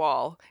brick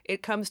wall.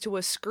 It comes to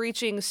a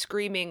screeching,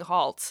 screaming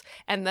halt.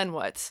 And then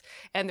what?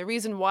 And the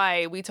reason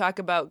why we talk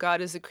about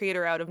God as the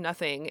creator out of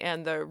nothing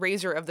and the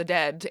raiser of the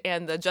dead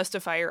and the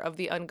justifier of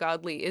the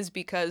ungodly is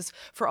because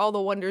for all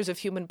the wonders of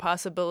human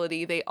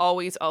possibility, they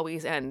always,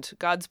 always end.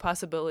 God's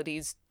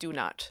possibilities do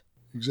not.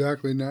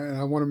 Exactly. Now, and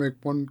I want to make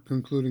one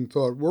concluding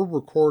thought. We're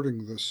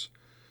recording this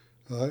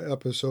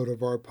episode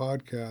of our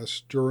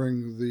podcast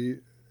during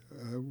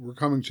we're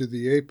coming to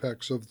the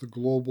apex of the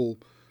global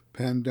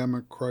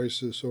pandemic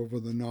crisis over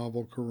the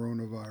novel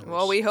coronavirus.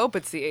 Well, we hope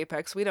it's the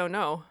apex. We don't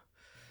know.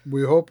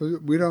 We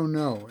don't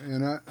know.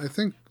 And I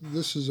think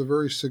this is a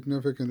very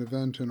significant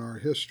event in our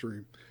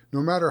history,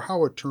 no matter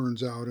how it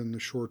turns out in the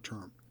short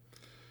term,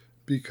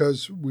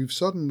 because we've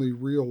suddenly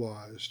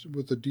realized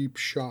with a deep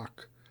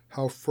shock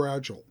how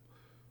fragile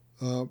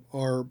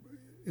our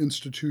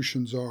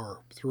institutions are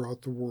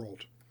throughout the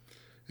world,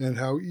 and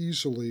how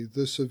easily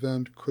this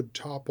event could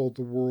topple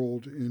the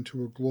world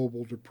into a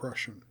global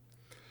depression,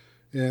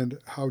 and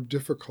how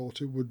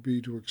difficult it would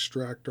be to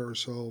extract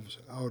ourselves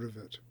out of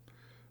it.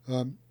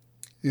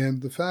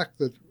 And the fact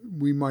that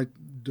we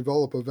might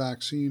develop a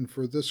vaccine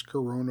for this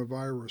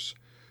coronavirus,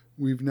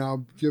 we've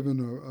now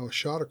given a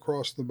shot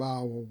across the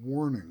bow, a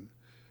warning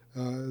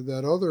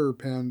that other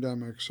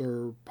pandemics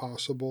are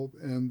possible,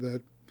 and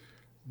that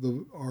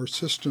our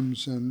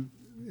systems and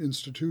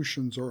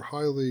institutions are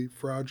highly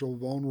fragile,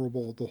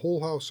 vulnerable. The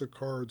whole house of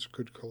cards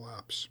could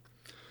collapse.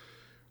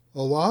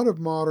 A lot of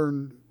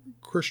modern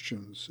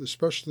Christians,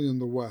 especially in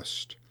the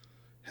West,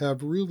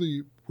 have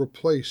really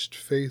replaced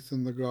faith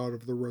in the God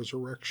of the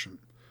resurrection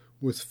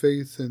with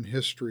faith in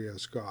history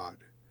as God.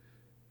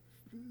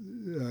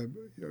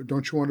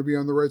 Don't you want to be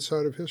on the right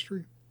side of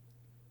history?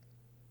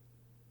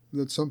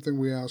 That's something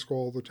we ask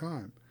all the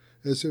time,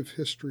 as if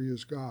history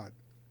is God.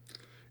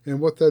 And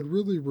what that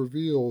really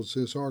reveals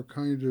is our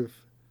kind of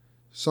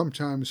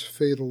sometimes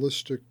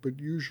fatalistic, but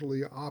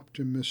usually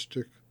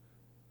optimistic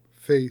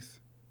faith,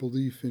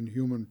 belief in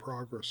human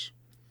progress.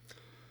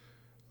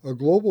 A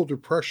global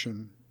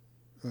depression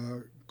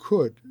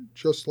could,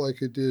 just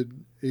like it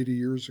did 80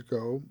 years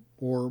ago,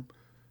 or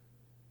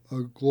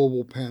a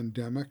global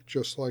pandemic,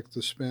 just like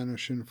the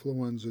Spanish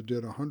influenza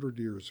did 100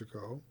 years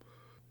ago,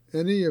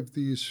 any of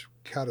these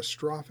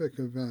catastrophic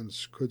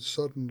events could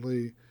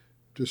suddenly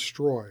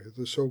destroy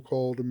the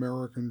so-called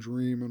American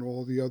dream and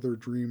all the other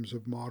dreams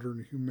of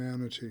modern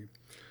humanity,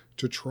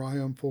 to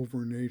triumph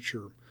over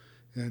nature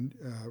and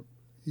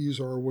ease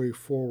our way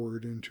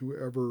forward into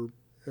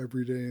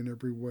every day in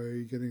every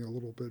way getting a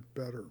little bit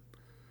better.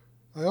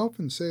 I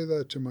often say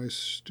that to my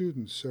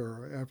students,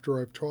 Sarah, after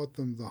I've taught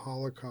them the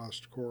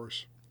Holocaust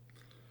course.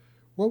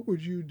 What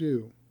would you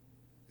do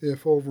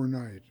if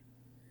overnight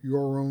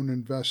your own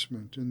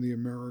investment in the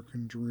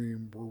American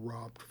dream were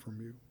robbed from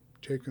you,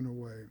 taken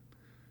away,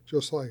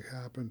 just like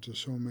happened to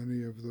so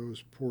many of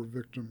those poor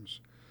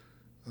victims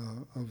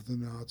of the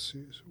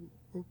Nazis?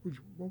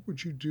 What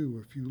would you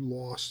do if you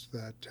lost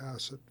that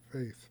tacit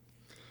faith?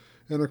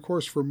 And of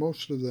course, for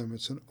most of them,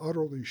 it's an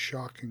utterly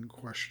shocking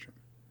question.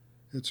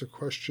 It's a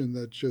question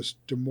that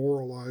just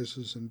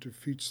demoralizes and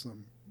defeats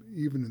them,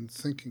 even in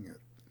thinking it.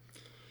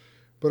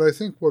 But I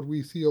think what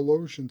we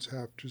theologians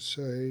have to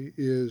say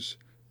is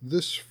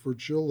this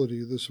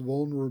fragility, this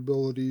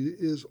vulnerability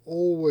is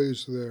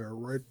always there,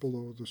 right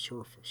below the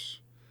surface.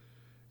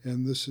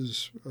 And this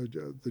is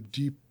the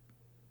deep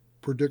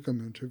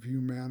predicament of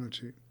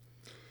humanity.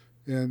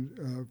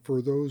 And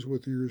for those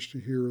with ears to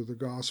hear, the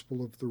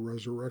gospel of the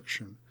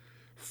resurrection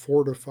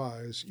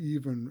fortifies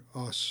even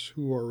us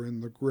who are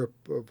in the grip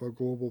of a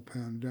global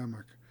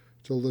pandemic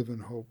to live in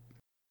hope.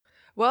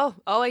 Well,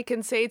 all I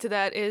can say to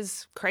that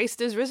is Christ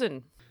is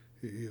risen.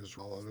 He is.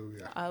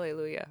 Hallelujah.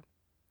 Hallelujah.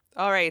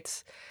 All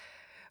right.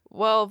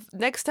 Well,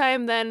 next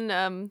time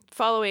then,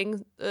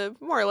 following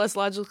more or less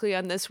logically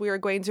on this, we are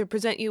going to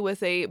present you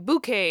with a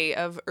bouquet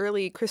of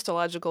early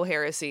Christological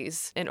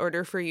heresies in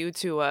order for you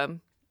to,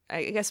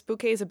 I guess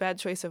bouquet is a bad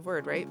choice of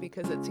word, right?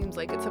 Because it seems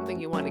like it's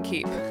something you want to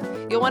keep.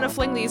 You'll want to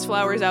fling these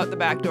flowers out the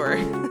back door.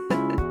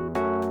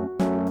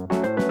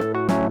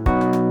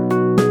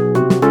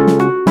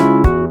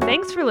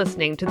 Thanks for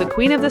listening to the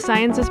Queen of the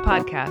Sciences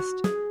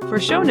podcast. For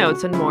show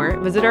notes and more,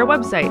 visit our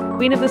website,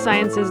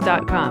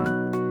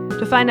 queenofthesciences.com.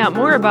 To find out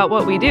more about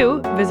what we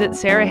do, visit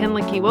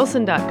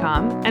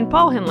sarahhinlickywilson.com and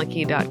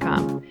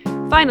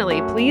paulhinlicky.com.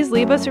 Finally, please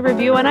leave us a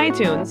review on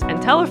iTunes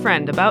and tell a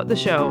friend about the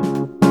show.